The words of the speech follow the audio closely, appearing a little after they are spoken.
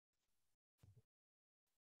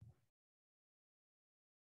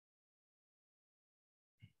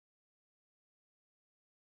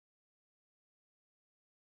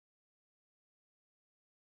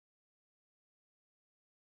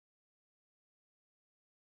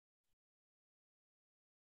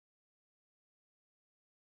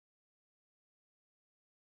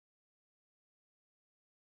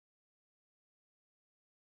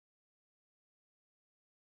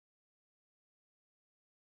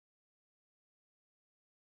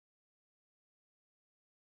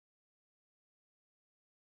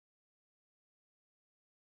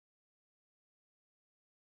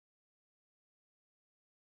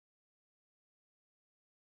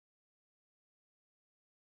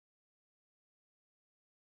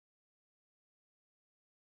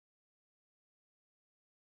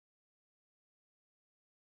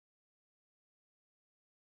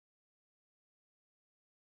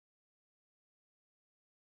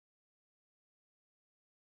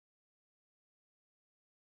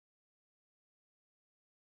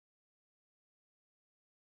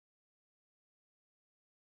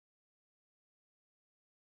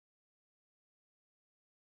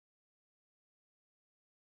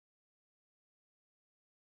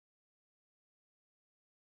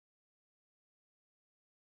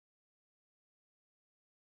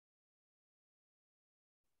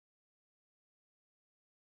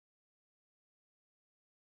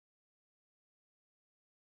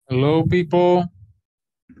Hello, people.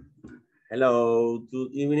 Hello,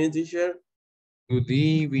 good evening, teacher. Good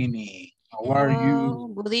evening. How are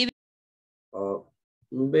Hello, you? good evening.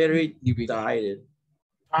 I'm very Evening. tired.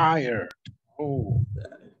 Tired. Oh,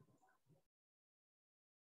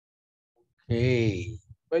 okay.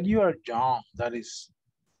 But you are young. That is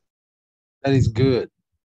good.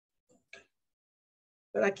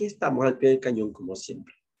 Pero aquí estamos al pie del cañón como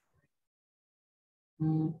siempre.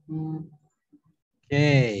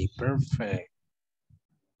 Okay, perfect.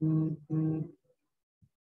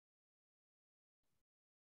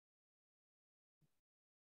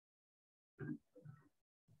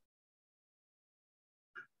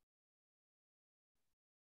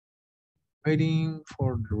 Waiting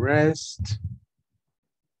for the rest.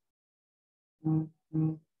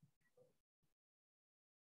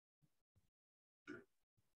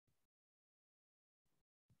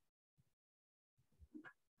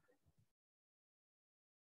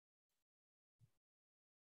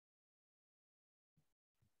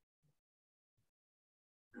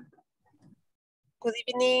 Good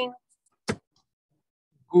evening.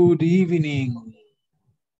 Good evening.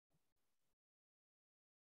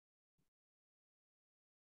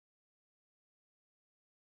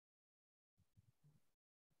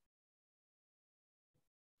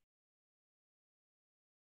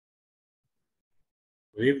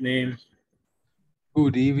 Good evening.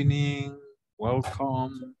 Good evening.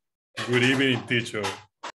 Welcome. Good evening, teacher.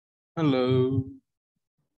 Hello.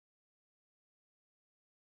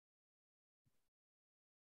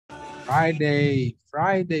 Friday,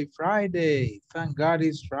 Friday, Friday. Thank God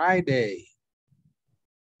it's Friday.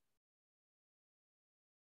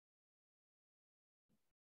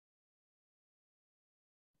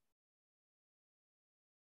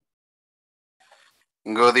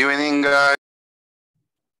 Good evening, guys.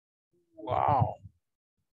 Wow.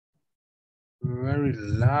 Very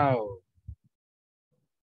loud.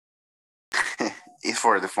 It's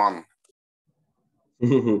for the fun.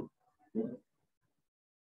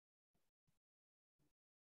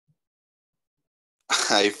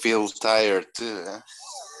 I feel tired too.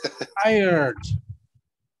 Tired.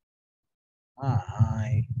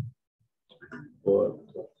 Hi.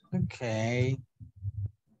 Okay.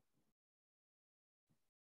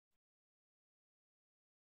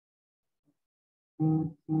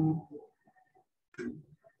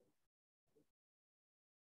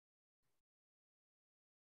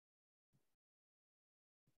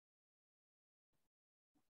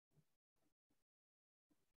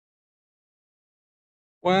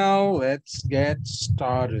 Well, let's get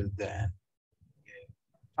started then.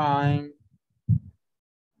 Time.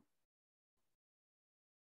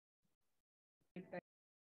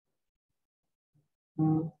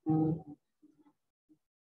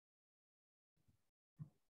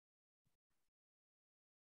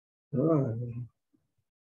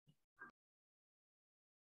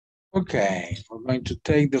 Okay, we're going to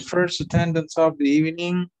take the first attendance of the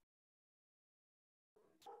evening.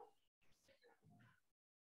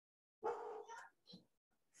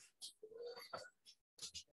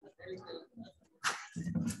 Very good.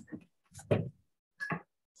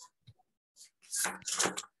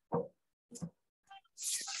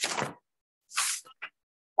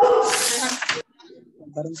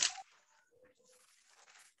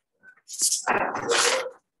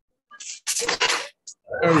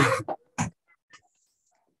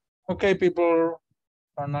 Okay, people,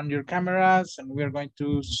 turn on your cameras and we're going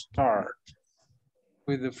to start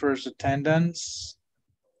with the first attendance.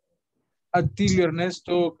 Atilio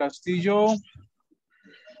Ernesto Castillo.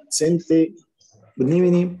 Presente. Good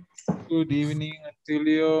evening. Good evening,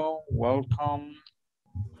 Atilio. Welcome.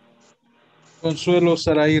 Consuelo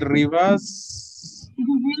Saray Rivas.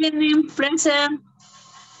 Good evening, present.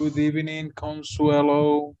 Good evening,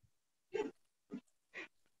 Consuelo.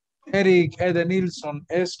 Eric Edenilson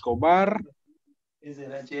Escobar.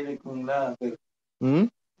 Eric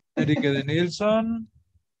Edenilson.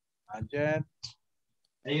 Not yet.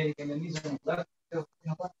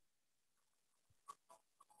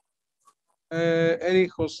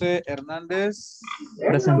 Eric Jose Hernandez.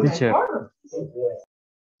 Present, teacher.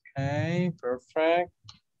 Okay, perfect.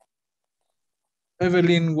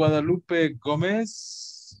 Evelyn Guadalupe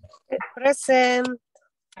Gomez. Present.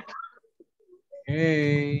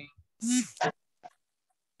 Okay.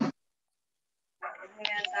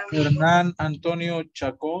 Hernán Antonio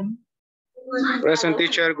Chacón. Present,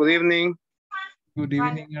 teacher. Good evening. Good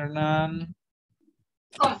evening, Hernán.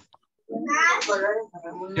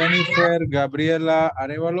 Jennifer Gabriela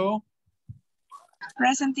Arevalo.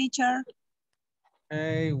 Present, teacher.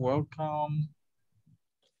 Hey, welcome.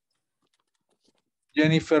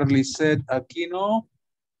 Jennifer Lisette Aquino.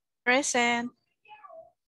 Present.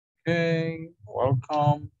 Okay,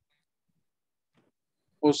 welcome.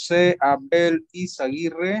 José Abel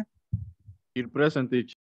Izaguirre. Here present,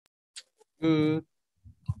 teacher. Good.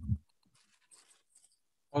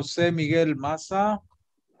 José Miguel Maza.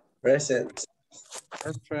 Present.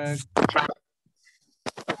 Perfect.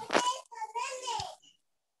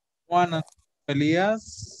 Juan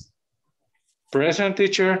Elias. Present,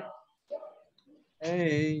 teacher.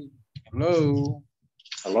 Hey, hello.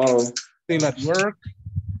 Hello. Still at work?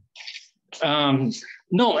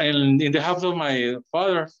 No, and in the house of my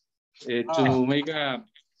father to make a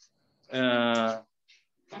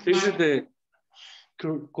this is the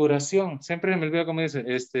curación. Siempre me olvido cómo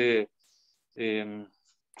dice,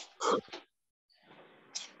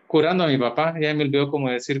 curando a mi papá, ya me olvidó cómo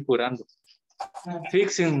decir curando.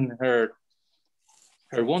 Fixing her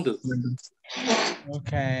wounds.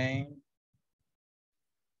 Okay.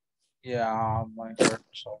 Yeah, my God.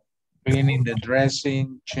 So cleaning the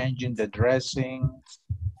dressing, changing the dressing.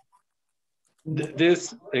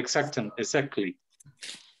 This exactly.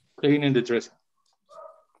 Cleaning the dressing.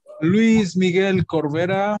 Luis Miguel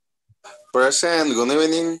Corbera. Present, good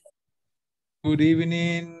evening. Good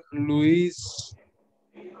evening, Luis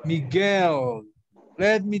Miguel.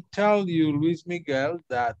 Let me tell you, Luis Miguel,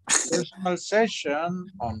 that personal session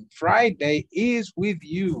on Friday is with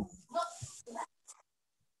you.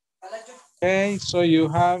 Okay, so you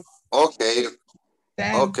have Okay,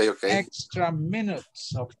 10 okay. extra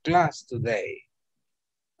minutes of class today.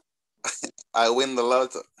 I win the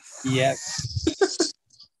lotto. Yes.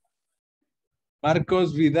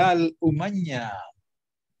 Marcos Vidal Umaña.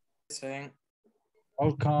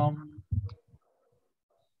 Welcome.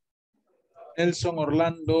 Nelson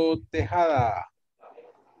Orlando Tejada.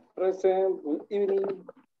 Present, good evening.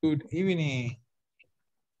 Good evening.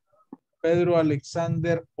 Pedro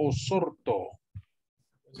Alexander Osorto.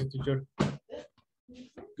 Teacher.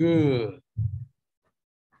 Good.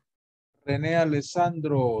 René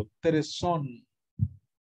Alessandro Tereson.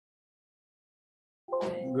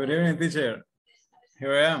 Good evening, teacher.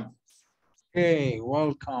 Here I am. Hey,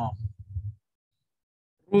 welcome.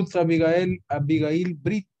 Ruth Abigail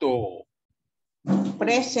Brito.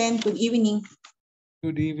 Present, good evening.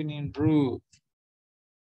 Good evening, Ruth.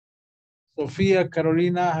 Sofía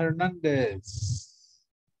Carolina Hernandez.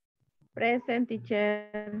 Present,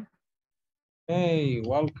 teacher. Hey,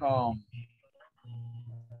 welcome.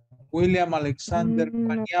 William Alexander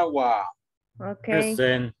Paniagua. Okay.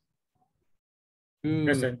 Present. Good.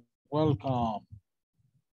 Present. Welcome.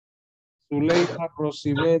 Zuleika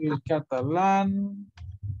Rosibel Catalán.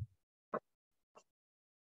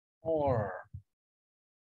 Or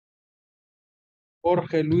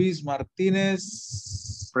Jorge Luis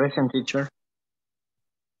Martínez. Present, teacher.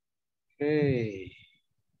 Okay.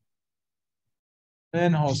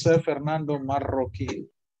 And Jose Fernando Marroquín.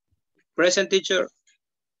 Present, teacher.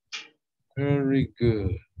 Very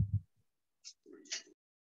good.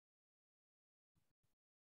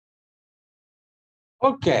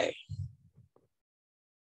 Okay.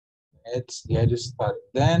 Let's get started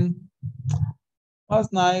then.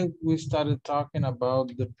 Last night we started talking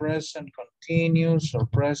about the present continuous or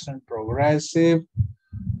present progressive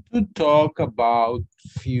to talk about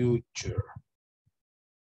future.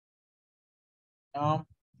 Now,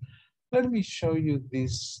 let me show you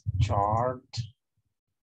this chart.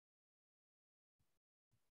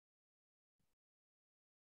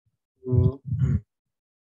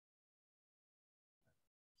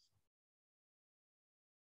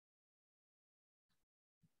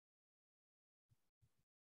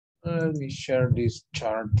 Let me share this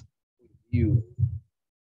chart with you.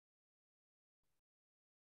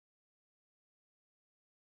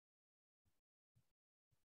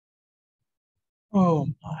 Oh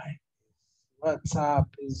my, WhatsApp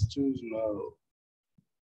is too slow.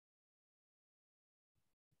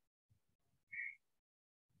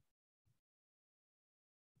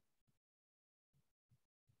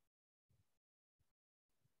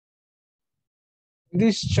 In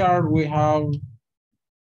this chart we have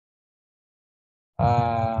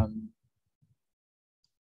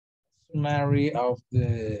summary of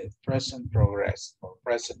the present progress or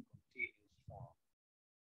present continuous form.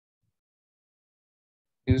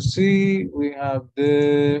 You see, we have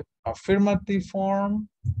the affirmative form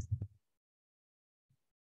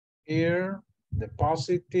here, the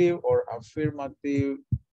positive or affirmative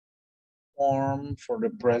form for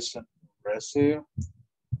the present progressive.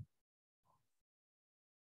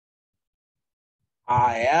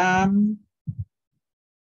 I am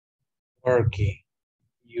working.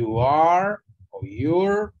 You are or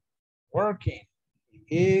you're working. He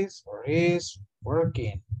is or is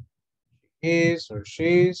working. Is or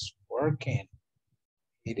she's working.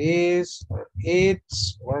 It is or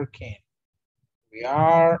it's working. We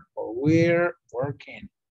are or we're working.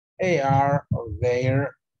 They are or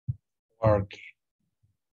they're working.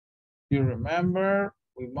 You remember,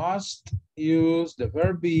 we must use the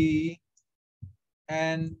verb be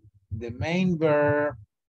and the main verb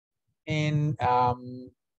in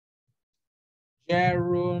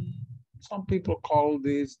gerund. Some people call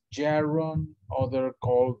this gerund, others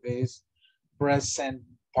call this present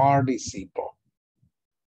participle.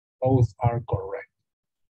 Both are correct.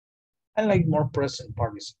 I like more present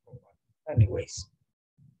participle. Anyways.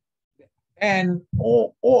 And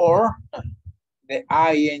or the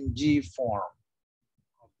ing form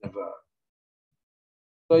of the verb.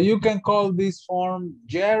 So you can call this form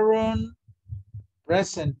gerund,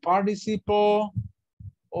 present participle,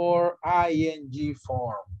 or ing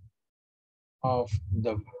form of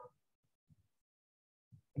the verb.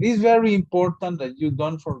 It is very important that you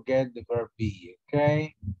don't forget the verb be,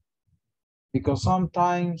 okay? Because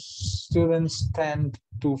sometimes students tend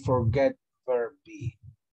to forget verb be.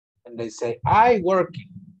 And they say, I working,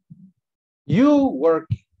 you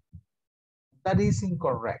working. That is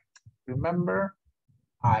incorrect. Remember,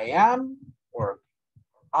 I am working,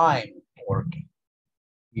 I'm working.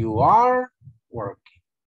 You are working.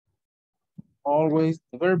 Always,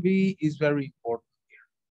 the verb be is very important here.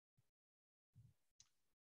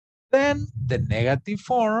 Then the negative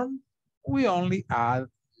form, we only add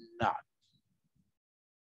not.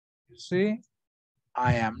 You see,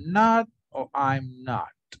 I am not or I'm not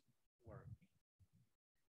working.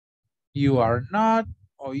 You are not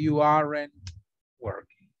or you aren't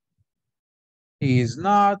working. He is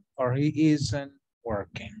not or he isn't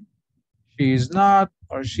working. She is not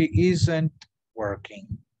or she isn't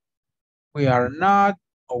working. We are not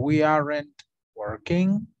or we aren't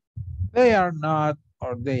working. They are not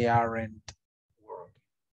or they aren't working.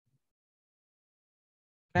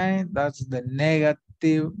 Okay, that's the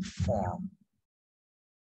negative form.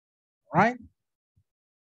 Right?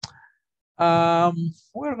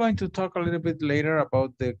 We're going to talk a little bit later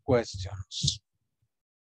about the questions.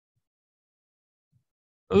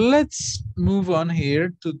 Let's move on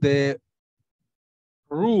here to the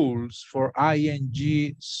rules for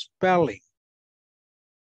ing spelling.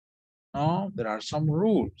 No, there are some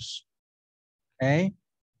rules. Okay.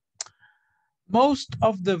 Most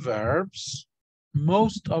of the verbs,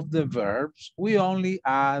 we only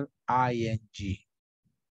add ing.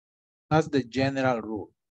 That's the general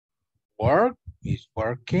rule. Work is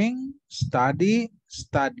working, study,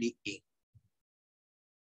 studying.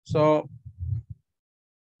 So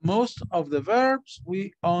most of the verbs,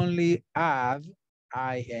 we only add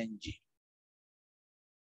ing.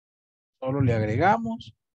 Solo le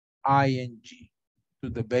agregamos ing to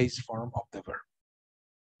the base form of the verb.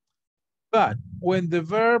 But when the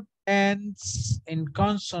verb ends in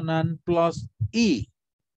consonant plus E,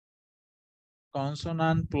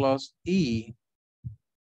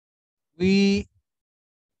 we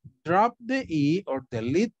drop the E or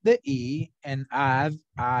delete the E and add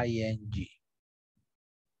ing.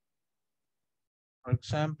 For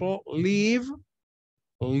example, leave,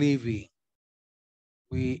 leaving.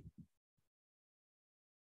 We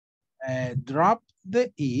drop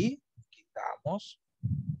the E, quitamos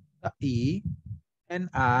the E and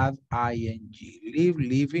add ing. Leave,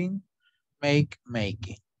 leaving, make,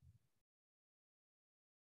 making.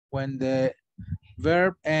 When the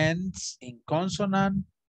verb ends in consonant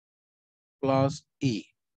plus E.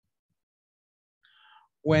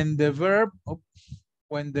 When the verb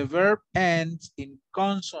ends in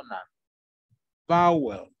consonant,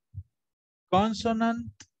 vowel,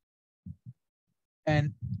 consonant,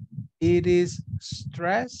 and it is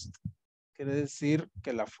stressed, quiere decir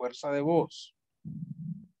que la fuerza de voz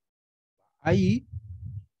ahí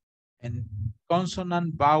en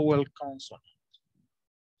consonant, vowel, consonant.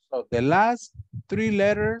 So the last three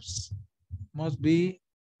letters must be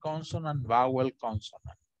consonant, vowel,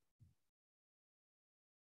 consonant.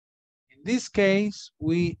 In this case,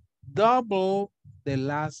 we double the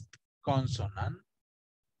last consonant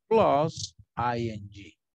plus ing.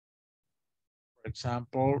 For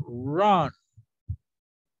example, run,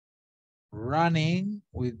 running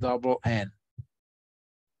with double N.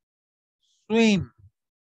 Swim,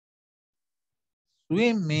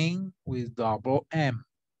 swimming with double M.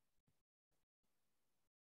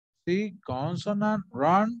 See, consonant,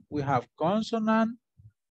 run, we have consonant,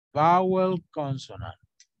 vowel, consonant.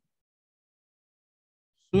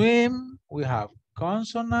 Swim, we have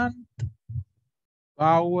consonant,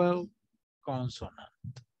 vowel,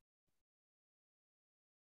 consonant.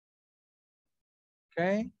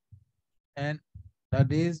 Okay, and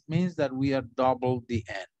That is means that we are double the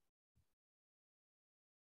N.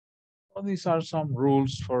 So these are some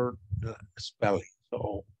rules for the spelling.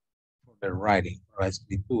 So for the writing, for la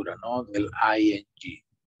escritura, ¿no? Del ING.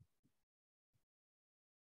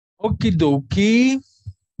 Okie dokie.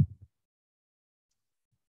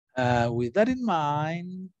 With that in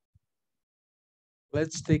mind,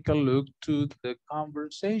 let's take a look to the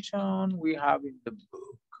conversation we have in the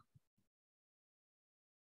book.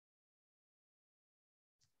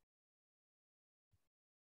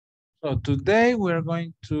 So today we're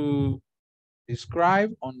going to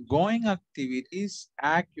describe ongoing activities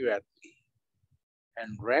accurately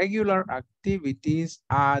and regular activities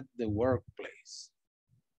at the workplace.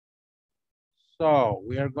 So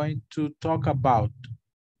we are going to talk about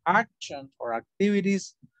actions or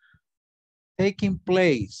activities taking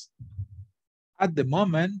place at the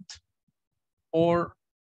moment or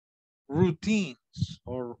routines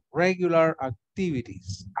or regular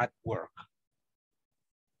activities at work.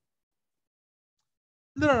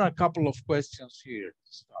 There are a couple of questions here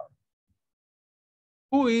to start.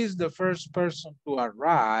 Who is the first person to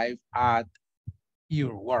arrive at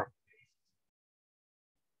your work?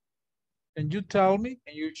 Can you tell me?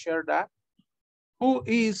 Can you share that? Who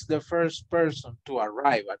is the first person to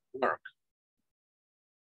arrive at work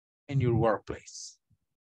in your workplace?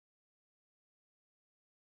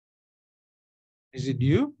 Is it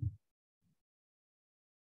you?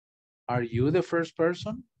 Are you the first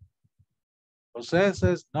person? Jose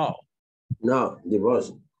says no. No, the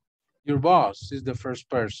boss. Your boss is the first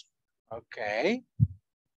person. Okay.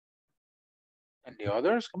 And the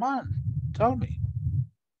others, come on, tell me.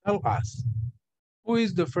 Tell us. Who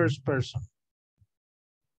is the first person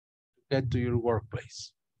to get to your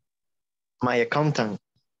workplace? My accountant.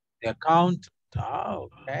 The accountant. Oh,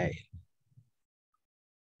 okay.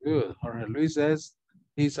 Good. Jorge Luis says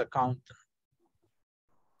he's accountant.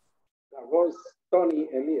 That was Tony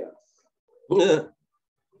Elias.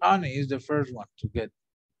 Tony is the first one to get.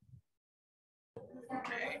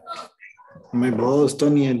 My boss,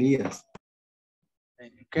 Tony Elias.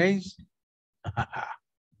 In your case.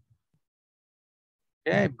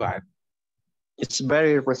 Okay, but It's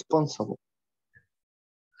very responsible.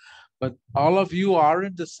 but all of you are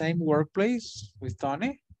in the same workplace with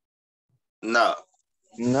Tony? No,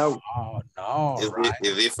 No, Oh no, right?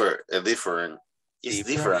 it's different. It's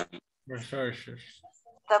different. For sure.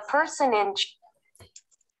 The person in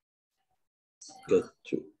Good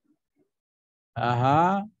too.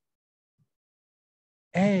 Uh-huh.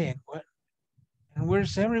 Hey, and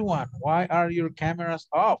where's everyone? Why are your cameras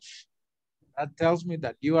off? That tells me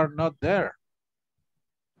that you are not there.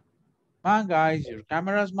 Come on, guys, your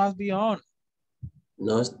cameras must be on.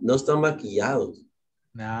 No, no están maquillados.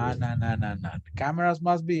 No. The cameras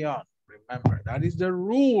must be on. Remember, that is the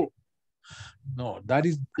rule. No, that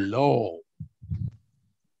is the law.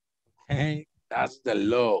 Okay, that's the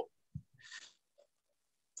law.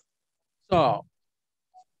 So,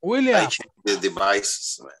 William. I changed the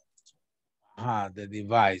devices, man. The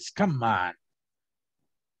device. Come on.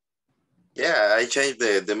 Yeah, I changed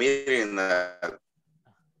the meeting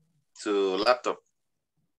to laptop.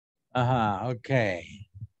 Okay.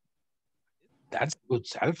 That's a good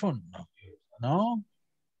cell phone, no?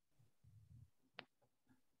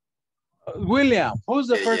 William, who's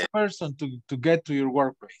the first person to get to your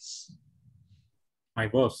workplace? My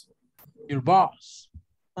boss. Your boss.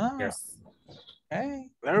 Yes. Okay,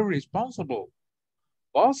 very responsible.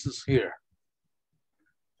 Boss is here.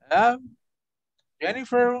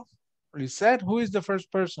 Jennifer, Lisette, who is the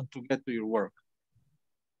first person to get to your work?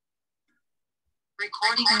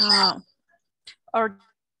 or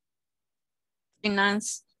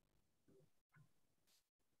finance.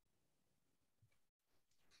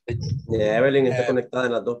 Evelyn está conectada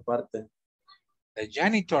en las dos partes. The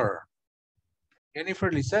janitor.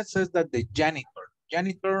 Jennifer Lisette says that the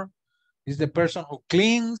janitor is the person who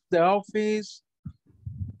cleans the office,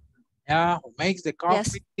 who makes the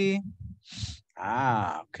coffee. Yes.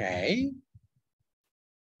 Okay.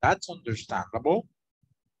 That's understandable.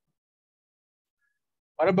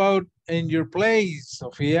 What about in your place,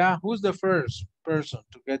 Sophia? Who's the first person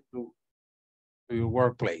to get to your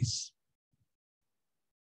workplace?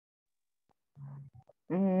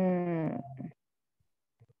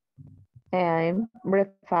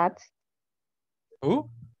 Breakfast. Who?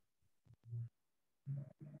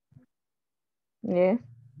 Yes.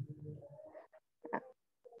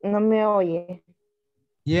 No me oye.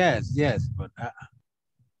 Yes, but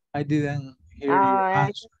I didn't hear your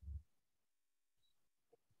answer.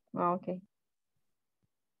 Okay.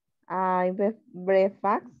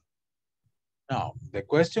 Breakfast. No, the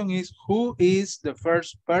question is, who is the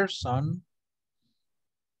first person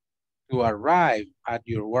to arrive at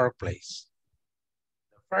your workplace?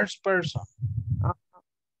 The first person.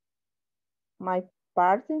 My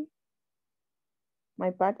partner.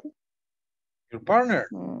 My partner. Your partner.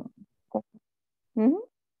 Mm-hmm.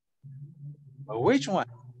 Which one?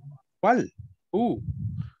 ¿Cuál? Who?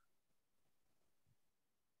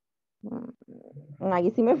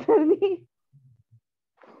 Ahí sí me perdí.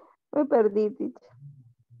 Me perdí, teacher.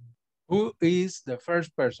 Who is the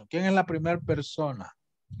first person? ¿Quién es la primera persona?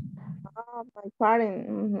 My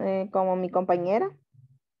partner, como mi compañera.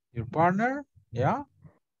 Your partner? Yeah?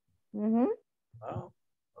 Mm-hmm. Oh,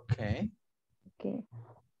 okay. Okay.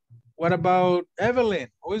 What about Evelyn?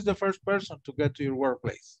 Who is the first person to get to your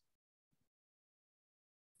workplace?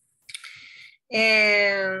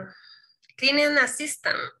 Cleaning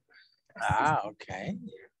assistant. Ah, okay.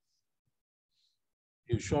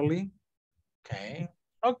 Usually. Okay.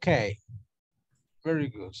 Okay. Very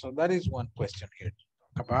good. So that is one question here to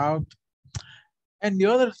talk about. And the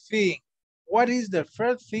other thing, what is the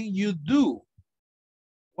first thing you do?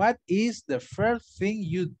 What is the first thing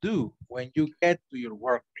you do when you get to your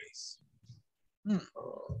workplace?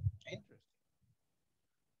 Interesting.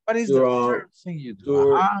 What is the first thing you do?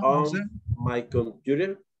 Turn on my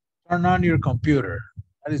computer. Turn on your computer.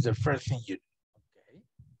 That is the first thing you do. Okay.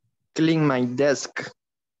 Clean my desk.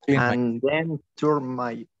 And then turn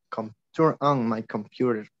on my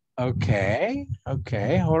computer. Okay.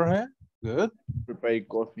 Okay, Jorge. Good. Prepare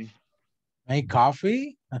coffee. Make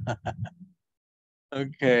coffee.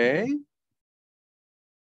 Okay.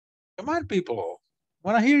 Come on, people. I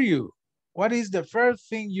want to hear you. What is the first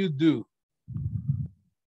thing you do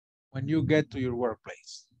when you get to your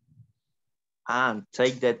workplace? And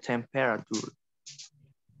take the temperature.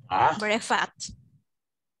 Breakfast.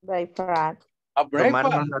 Breakfast. A breakfast.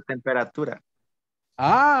 Tomarnos la temperatura.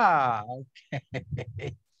 Ah,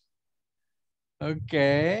 okay.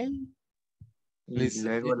 Okay. Y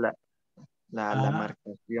luego la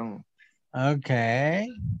marcación. Okay.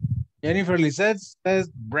 Jennifer Lisette says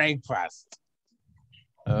breakfast.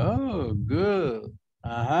 Oh, good.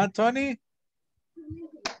 Tony?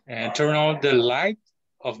 And turn on the light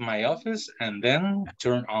of my office and then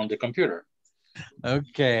turn on the computer.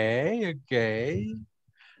 Okay, okay.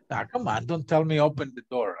 Now, come on, don't tell me open the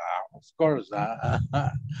door. Of course,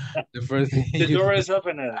 the first thing the door is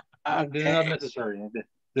open. This is not necessary.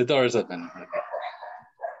 The door is open.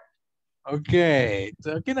 Okay,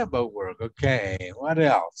 talking about work. Okay, what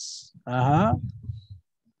else?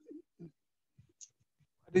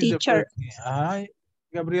 Teacher,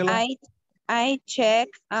 Gabriela? I check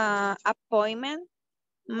appointment,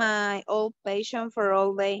 my old patient for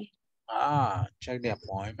all day. Check the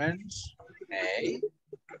appointments. Okay.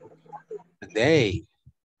 The day.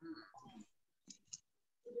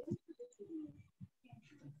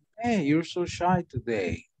 Hey, you're so shy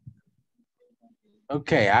today.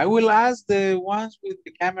 Okay, I will ask the ones with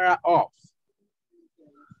the camera off.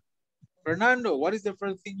 Fernando, what is the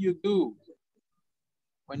first thing you do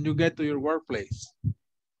when you get to your workplace?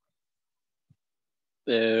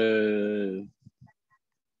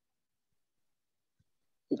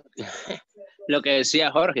 Lo que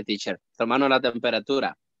decía Jorge, teacher, tomarnos la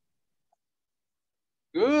temperatura.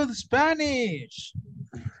 Good Spanish.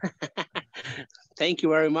 Thank you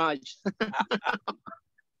very much.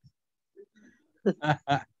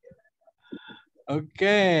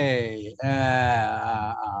 Okay.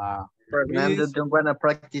 Fernando don't want to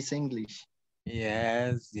practice English.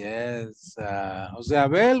 Yes, yes. Jose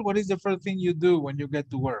Abel, what is the first thing you do when you get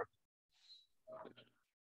to work?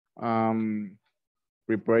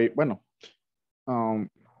 Prepare,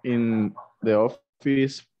 in the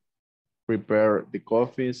office, prepare the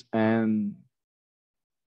coffees and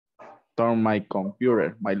turn my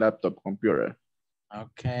computer, my laptop computer.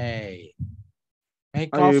 Okay.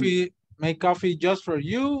 Make coffee just for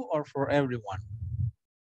you or for everyone?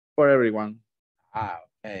 For everyone.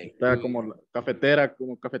 Okay. Como cafetera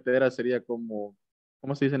sería como,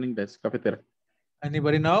 ¿cómo se dice en inglés? Cafetera.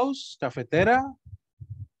 Anybody knows? Cafetera?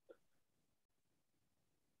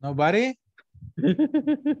 Nobody?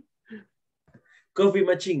 Coffee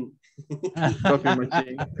machine. Coffee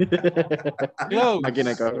machine. Close. Máquina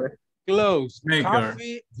de café. Close. Maker.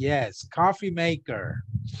 Coffee, yes. Coffee maker.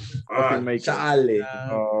 Coffee maker. Chale.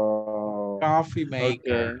 Coffee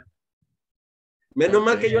maker. Okay. Menos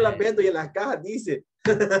mal que yo las vendo y en las cajas dice.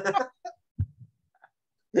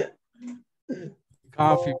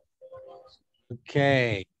 Coffee.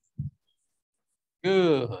 Okay.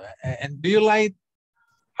 Good. And do you like,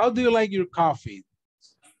 how do you like your coffee?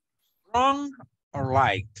 Strong or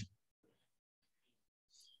light?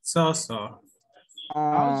 So.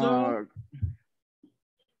 Also,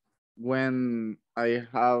 When I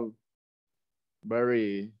have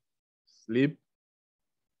very sleep.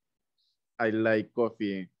 I like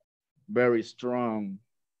coffee, very strong.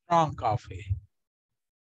 Strong coffee.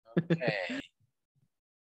 Okay.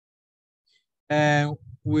 And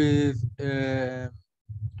with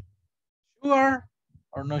sugar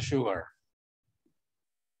or no sugar?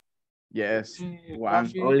 Yes,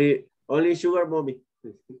 one. Coffee? Only sugar, mommy.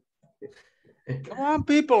 Come on,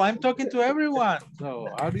 people. I'm talking to everyone. So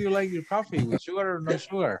how do you like your coffee? With sugar or no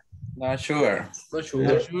sugar? No sugar. No No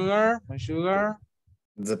sugar. sugar? No sugar?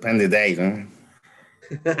 Depende de ahí, ¿no?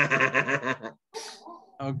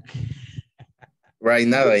 Okay. Right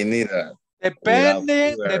now, I need a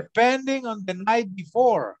Depending on the night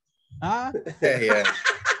before. Huh? yeah.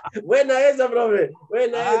 Buena esa, profe.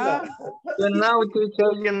 Buena esa. You know,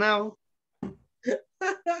 teacher, you know.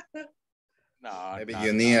 No, Maybe no,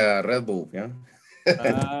 you need a Red Bull, yeah?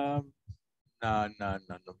 No.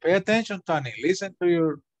 Pay attention, Tony. Listen to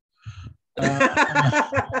your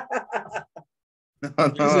No,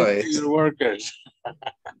 listen to your workers.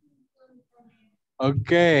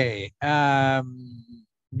 Okay.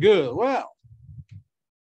 Good. Well,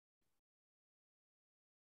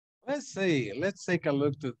 let's see. Let's take a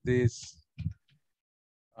look at this.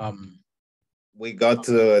 We got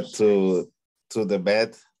to the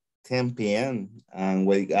bed 10 p.m. and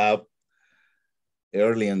wake up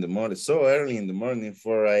early in the morning. So early in the morning,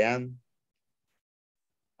 4 a.m.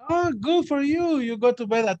 Oh, good for you. You go to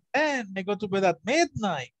bed at 10. I go to bed at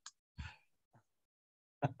midnight.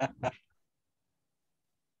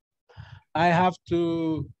 I have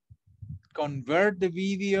to convert the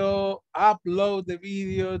video, upload the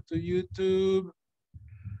video to YouTube.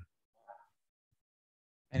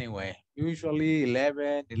 Anyway, usually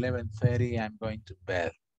 11, 11:30, I'm going to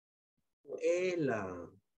bed. Ela.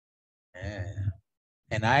 Yeah.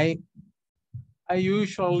 And I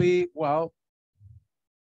usually, well,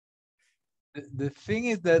 the thing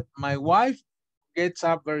is that my wife gets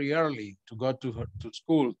up very early to go to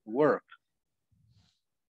school, to work.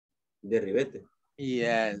 Derribete.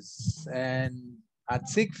 Yes, and at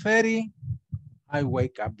 6:30, I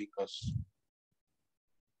wake up because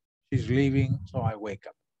she's leaving, so I wake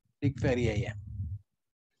up 6:30 a.m.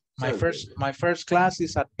 My first class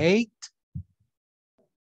is at 8.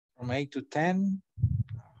 From 8 to 10,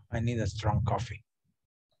 I need a strong coffee.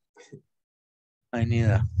 I need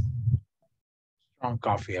a strong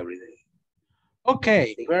coffee every day.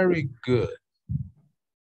 Okay, very good.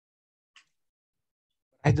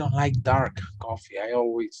 I don't like dark coffee. I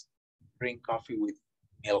always drink coffee with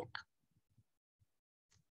milk.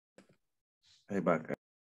 Hey, back.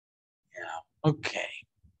 Yeah, okay.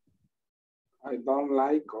 I don't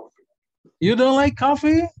like coffee. You don't like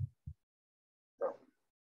coffee?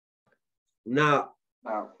 No.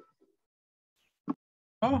 No.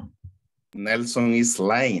 Oh. Nelson is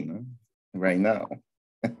lying right now.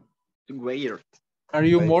 Weird. Are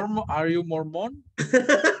you Mormon? Are you Mormon?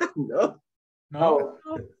 No. No.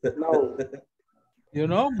 No. You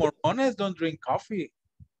know, Mormones don't drink coffee.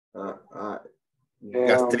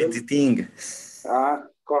 Gastritis thing.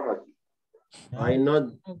 Correct. I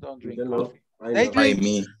not. Don't drink You know, coffee.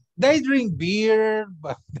 They drink beer,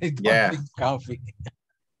 but they don't drink coffee.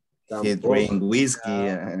 He drink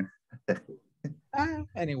whiskey.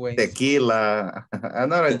 Anyway. Tequila.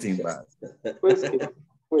 Another thing, but. Whiskey.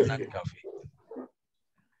 Not coffee.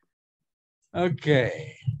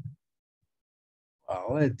 Okay.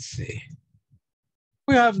 Well, let's see.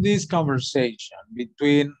 We have this conversation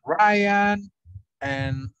between Ryan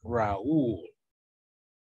and Raul.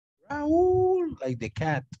 Raul, like the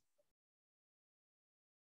cat.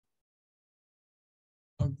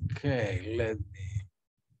 Okay, let me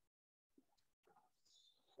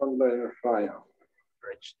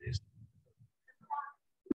stretch this.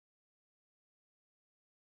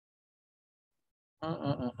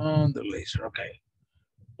 The laser, okay.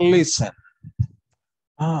 Listen.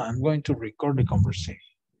 I'm going to record the conversation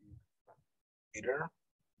later.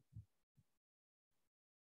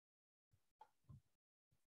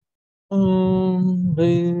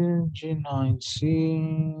 The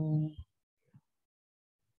G9C.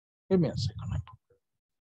 Give me a second.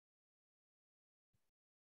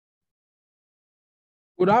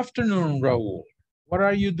 Good afternoon, Raul. What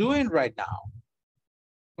are you doing right now?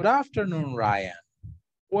 Good afternoon, Ryan.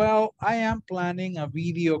 Well, I am planning a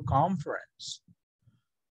video conference.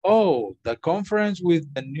 Oh, the conference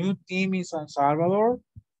with the new team in San Salvador?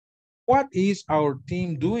 What is our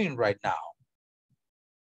team doing right now?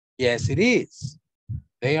 Yes, it is.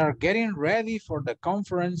 They are getting ready for the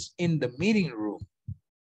conference in the meeting room.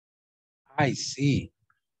 I see.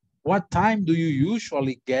 What time do you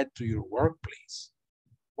usually get to your workplace?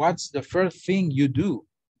 What's the first thing you do?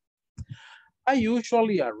 I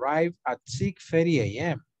usually arrive at 6:30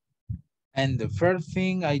 a.m. and the first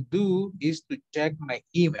thing I do is to check my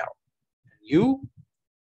email. And you?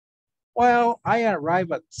 Well, I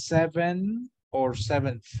arrive at 7 or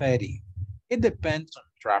 7:30. It depends on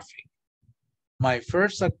traffic. My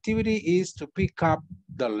first activity is to pick up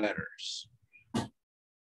the letters.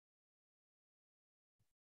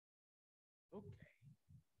 Okay.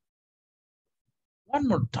 One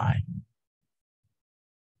more time.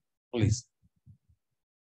 Please.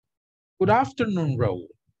 Good afternoon, Raul.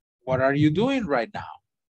 What are you doing right now?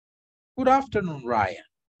 Good afternoon, Ryan.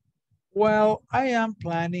 Well, I am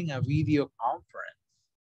planning a video conference.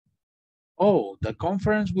 Oh, the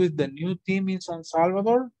conference with the new team in San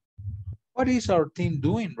Salvador? What is our team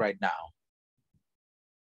doing right now?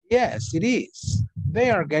 Yes, it is. They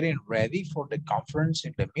are getting ready for the conference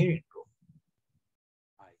in the meeting room.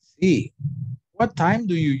 I see. What time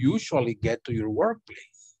do you usually get to your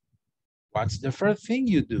workplace? What's the first thing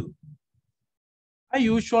you do? I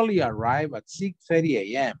usually arrive at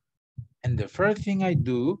 6:30 a.m. and the first thing I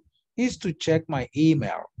do is to check my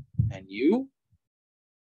email. And you?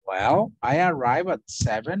 Well, I arrive at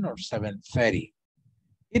 7 or 7:30.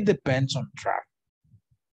 It depends on traffic.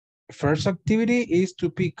 The first activity is to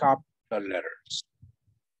pick up the letters.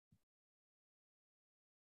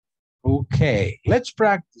 Okay, let's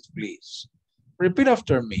practice, please. Repeat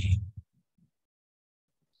after me.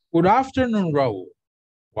 Good afternoon, Raul.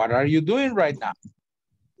 What are you doing right now?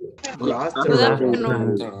 Good Good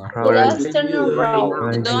afternoon. Good afternoon, Raul. What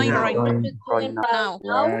are you doing right now?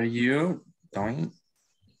 What are you doing?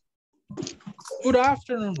 Good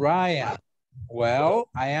afternoon, Ryan. Well,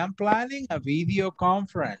 I am planning a video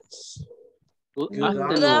conference. Good Good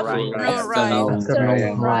afternoon,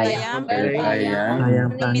 afternoon, Ryan. Ryan. I am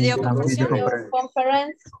Video Conference.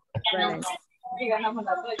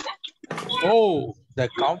 Oh, the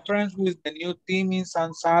conference with the new team in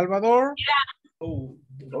San Salvador? Oh,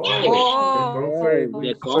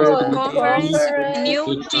 The conference,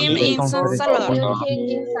 new team in San Salvador.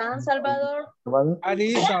 In San Salvador. What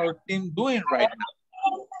is our team doing right now?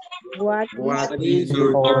 What is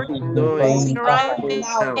your team doing Right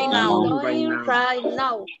now. Right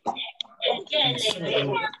now.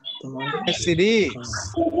 Yes, it is.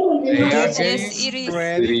 They are Yes, getting it is.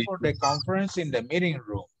 ready for the conference in the meeting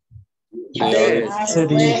room. Yes. Are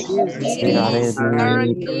ready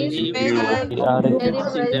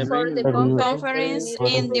For the conference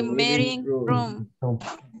in the meeting room.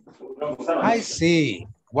 I see.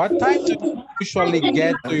 What time do you usually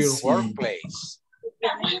get to your workplace?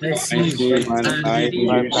 Usually, do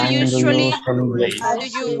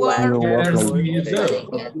you work?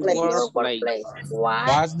 workplace.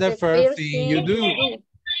 What's the first thing you do?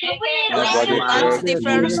 What's the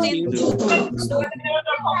first thing?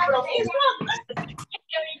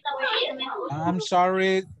 I'm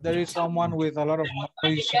sorry, there is someone with a lot of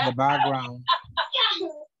noise in the background.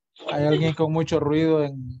 Hay alguien con mucho ruido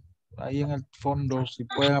ahí en el fondo. Si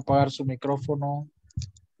pueden apagar su micrófono.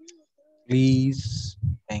 Please.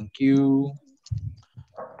 Thank you.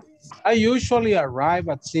 I usually arrive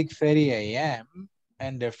at 6:30 a.m.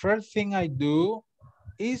 and the first thing I do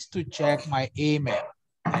is to check my email.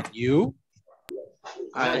 And you?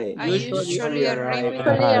 I usually arrive at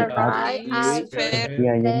at 6:30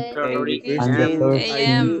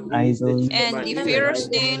 a.m. And the first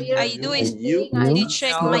thing I do is to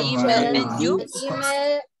check my email. And you?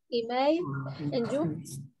 Email. And you?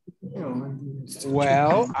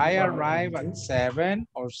 Well, I arrive at 7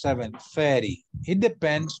 or 7:30. It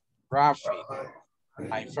depends on traffic.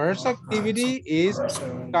 My first activity is to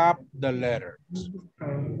pick up the letters.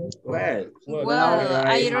 Well,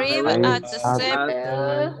 I arrive at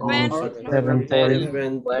 7:30.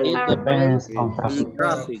 It depends on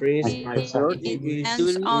traffic. It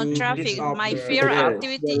depends on traffic. My first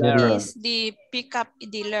activity is the pick up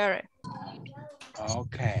the letter.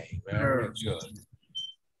 Okay, very good.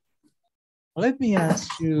 Let me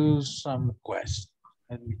ask you some questions.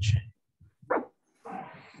 Let me check.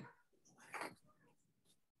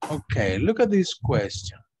 Okay, look at this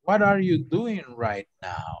question. What are you doing right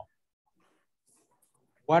now?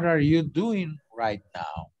 What are you doing right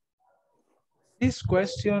now? This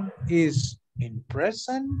question is in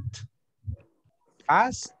present,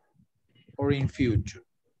 past, or in future?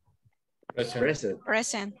 Present.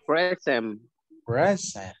 Present.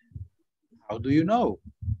 Present. How do you know?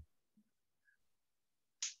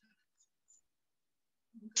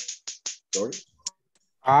 Sorry?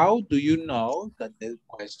 How do you know that the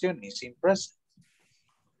question is in present?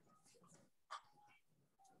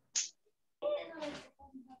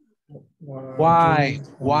 Why?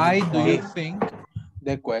 Why do you think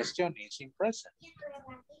the question is in present?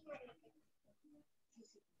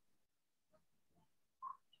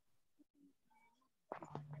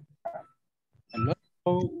 Hello,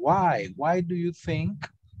 why? Why do you think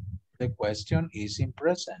the question is in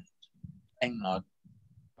present and not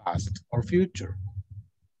past or future?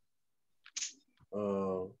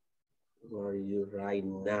 Where are you right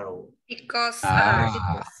now? Because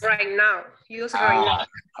right now, use right now.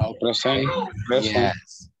 Okay. Present.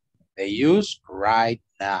 Yes, they use right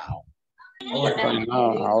now. Right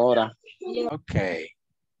now, ahora. Okay.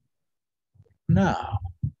 Now,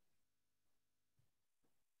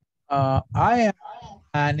 I am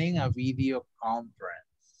planning a video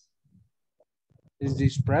conference. Is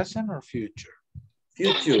this present or future?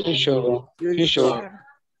 Future. Future.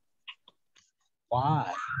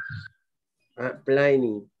 Why?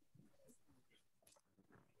 Planning.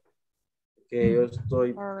 Que yo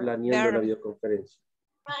estoy planeando la videoconferencia.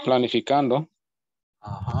 Planificando.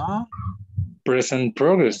 Present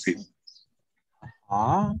progressive.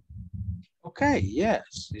 Okay,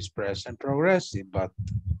 yes, it's present progressive, but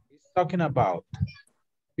it's talking about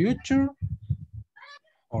future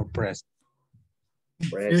or present?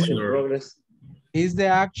 Present progressive. Is the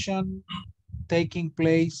action taking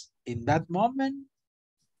place in that moment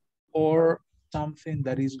or something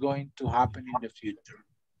that is going to happen in the future?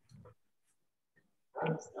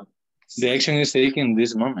 The action is taken in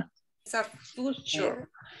this moment. It's a future.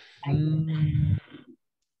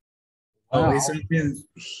 Oh, it's something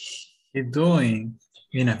he's doing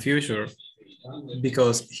in the future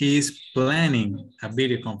because he's planning a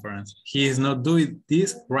video conference. He is not doing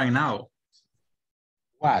this right now.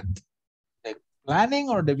 What? The planning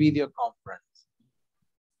or the video conference?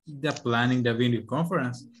 The planning the video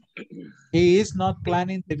conference. He is not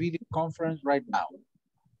planning the video conference right now.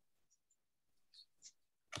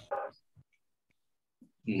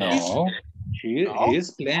 No, he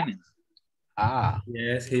is planning.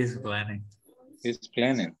 Yes, he's planning. He's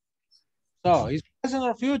planning. So, is present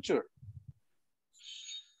or future?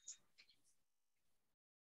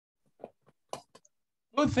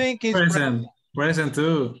 Who think it's present? Present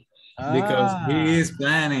too, because he is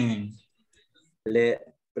planning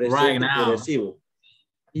right now.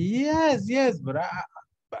 Yes, but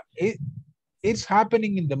it's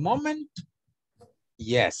happening in the moment.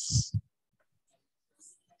 Yes.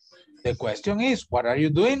 The question is, what are you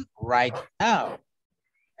doing right now?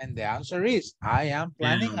 And the answer is, I am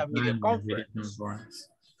planning a video conference.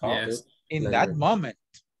 Yes. In that moment.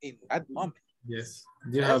 In that moment. Yes.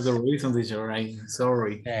 You have the reason, teacher, right?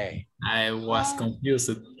 Sorry. Okay. I was confused.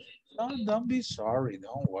 Don't be sorry.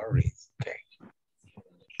 Don't worry. Okay.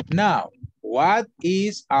 Now, what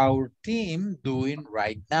is our team doing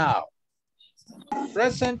right now?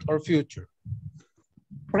 Present or future?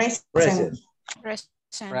 Present. Present. Present.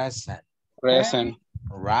 Present.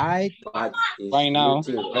 Right. Right now.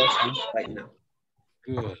 Present. Right now.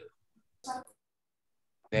 Good.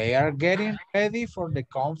 They are getting ready for the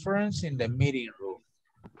conference in the meeting room.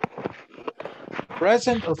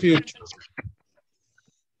 Present or future?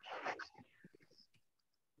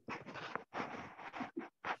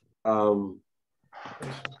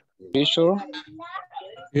 Future.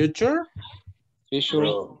 Future? Future.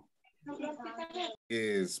 No.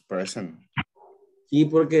 Is present. Sí,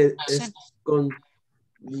 porque es con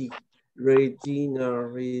rating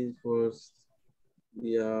was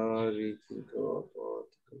the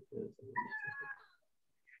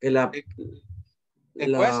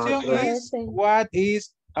question is, what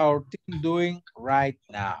is our team doing right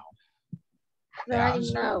now? Right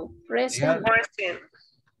now, present.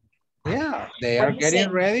 Yeah, they are getting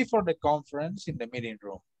ready for the conference in the meeting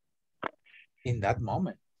room. In that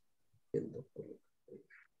moment.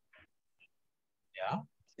 Yeah,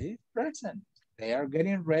 see, present. They are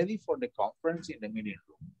getting ready for the conference in the meeting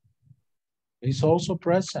room. It's also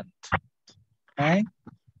present. Okay,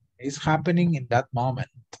 it's happening in that moment.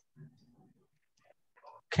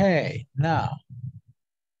 Okay, now.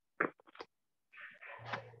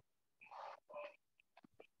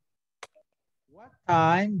 What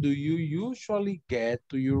time do you usually get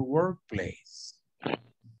to your workplace?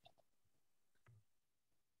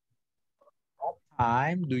 What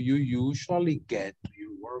time do you usually get to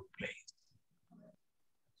your workplace?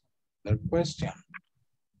 The question.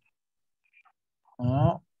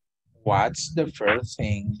 What's the first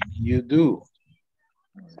thing you do?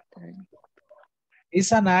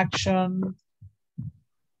 Is an action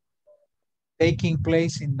taking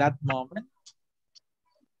place in that moment?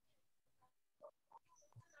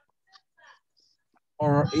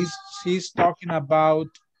 Or is he talking about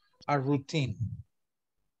a routine?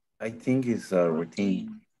 I think it's a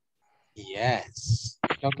routine. Yes,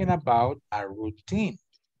 talking about a routine.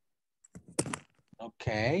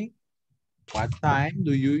 Okay. What time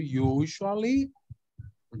do you usually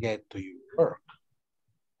get to your work?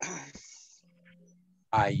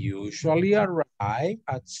 I usually arrive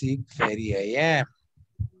at 6:30 a.m.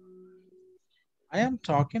 I am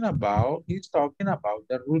talking about, he's talking about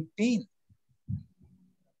the routine.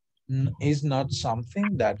 It's not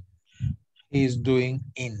something that he's doing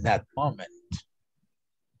in that moment.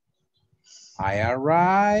 I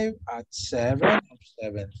arrive at 7 or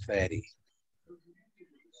 7:30.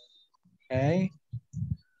 Okay,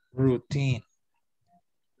 routine.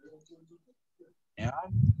 Yeah.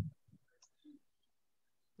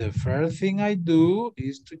 The first thing I do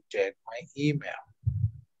is to check my email.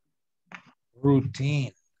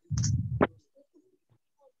 Routine.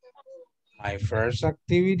 My first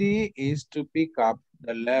activity is to pick up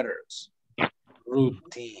the letters.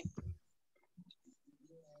 Routine.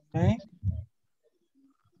 Okay.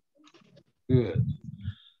 Good.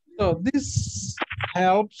 So this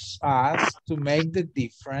helps us to make the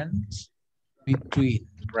difference between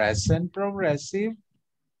present progressive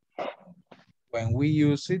when we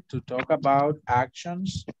use it to talk about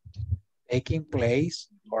actions taking place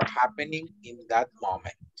or happening in that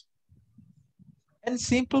moment. And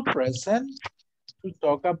simple present to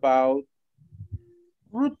talk about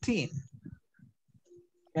routine.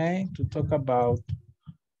 Okay, to talk about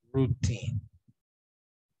routine.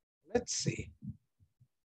 Let's see.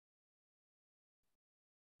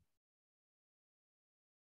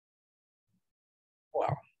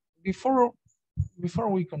 Well, before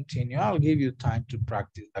we continue, I'll give you time to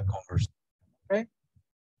practice the conversation, okay?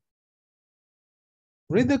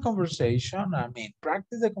 Read the conversation,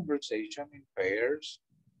 practice the conversation in pairs,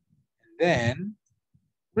 and then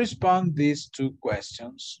respond these two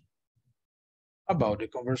questions about the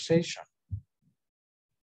conversation.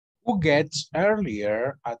 Who gets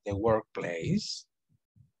earlier at the workplace?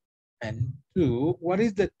 And two, what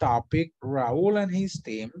is the topic Raul and his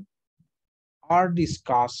team are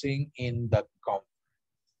discussing in the conference?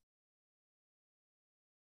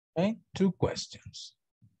 Okay, two questions.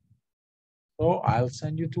 So I'll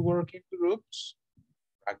send you to work in groups,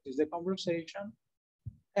 practice the conversation,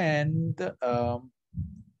 and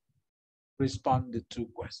respond the two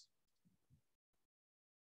questions.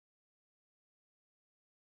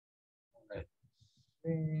 Let's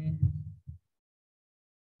see.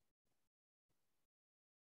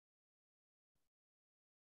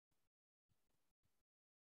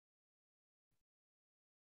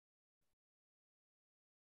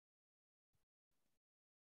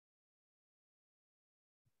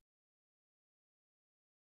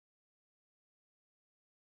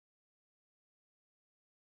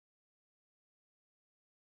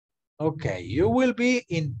 Okay, you will be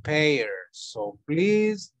in pairs, so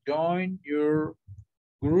please join your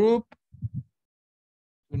group.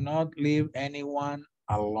 Do not leave anyone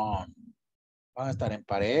alone. Van a estar en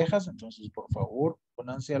parejas, entonces por favor,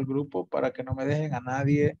 pónganse al grupo para que no me dejen a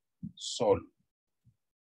nadie solo.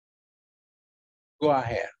 Go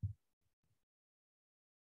ahead.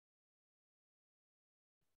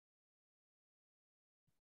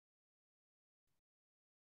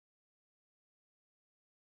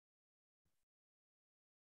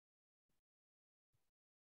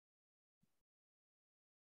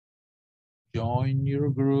 Join your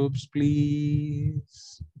groups,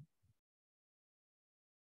 please.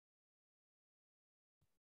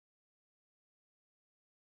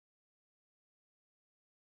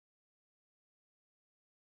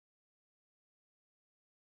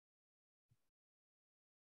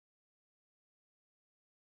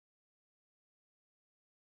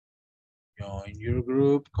 Join your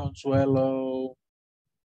group, Consuelo.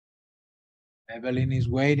 Evelyn is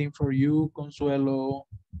waiting for you, Consuelo.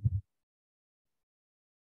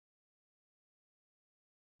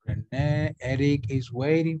 Rene, Eric is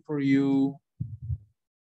waiting for you.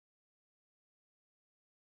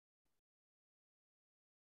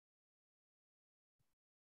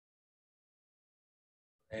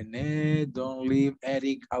 Rene, don't leave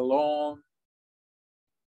Eric alone.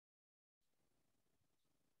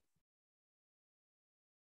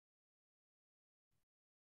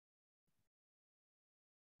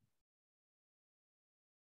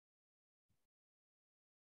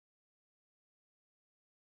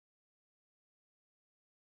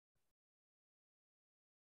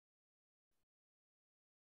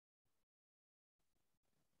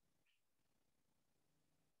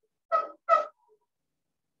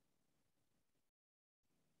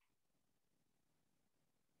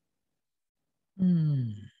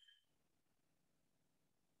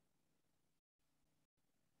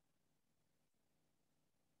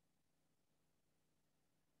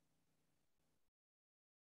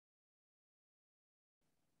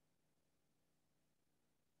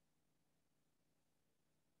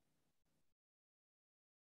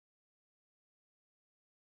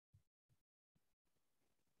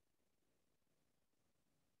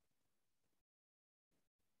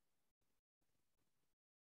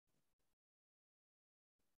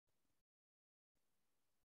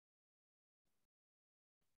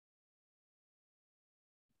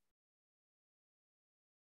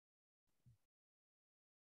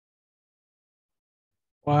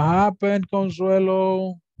 What happened,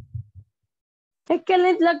 Consuelo? Es que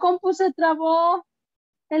la compu se trabó,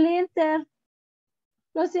 el Inter.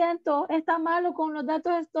 Lo siento, está malo con los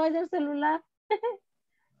datos estoy del celular.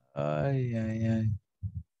 Ay, ay, ay.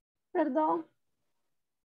 Perdón.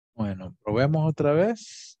 Bueno, probemos otra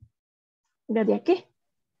vez. ¿Desde aquí?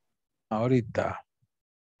 Ahorita.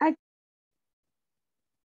 Aquí.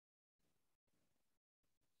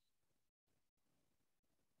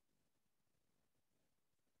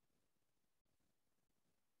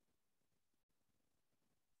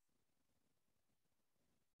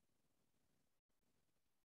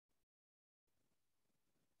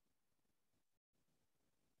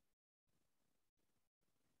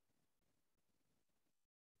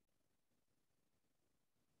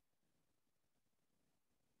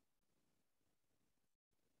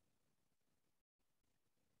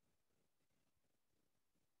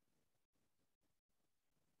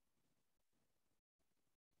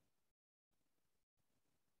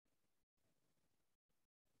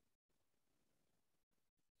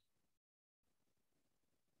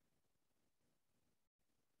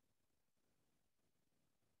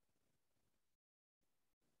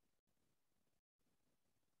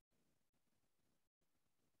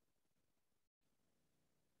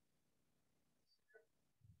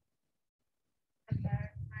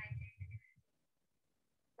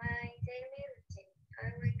 My daily routine. I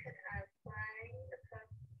wake up at 5 o'clock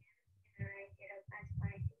and I get up at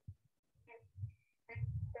 5 p.m. I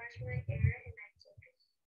brush my hair and I take a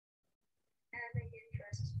shower. And I get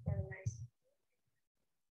dressed for my school.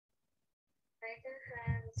 I don't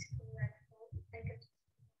have school at home. I go to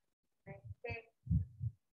my day.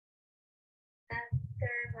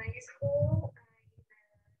 After my school, I eat my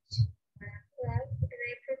lunch at 1 o'clock and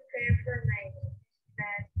I prepare for my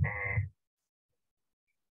class at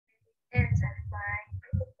and at 5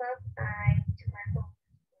 o'clock, I do my homework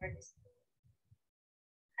for the school.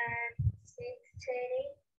 At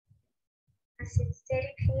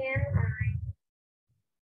 6:30 p.m., I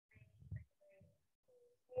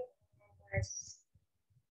was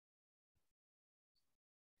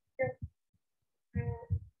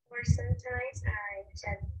or sometimes I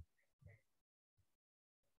chat.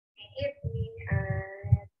 In the evening,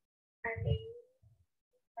 at 8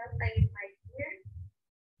 o'clock, I eat my dinner.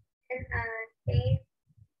 And at 8:40,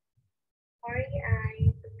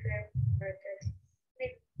 I prepare for the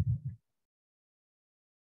sleep.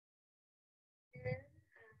 Then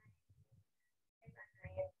I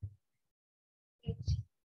eat.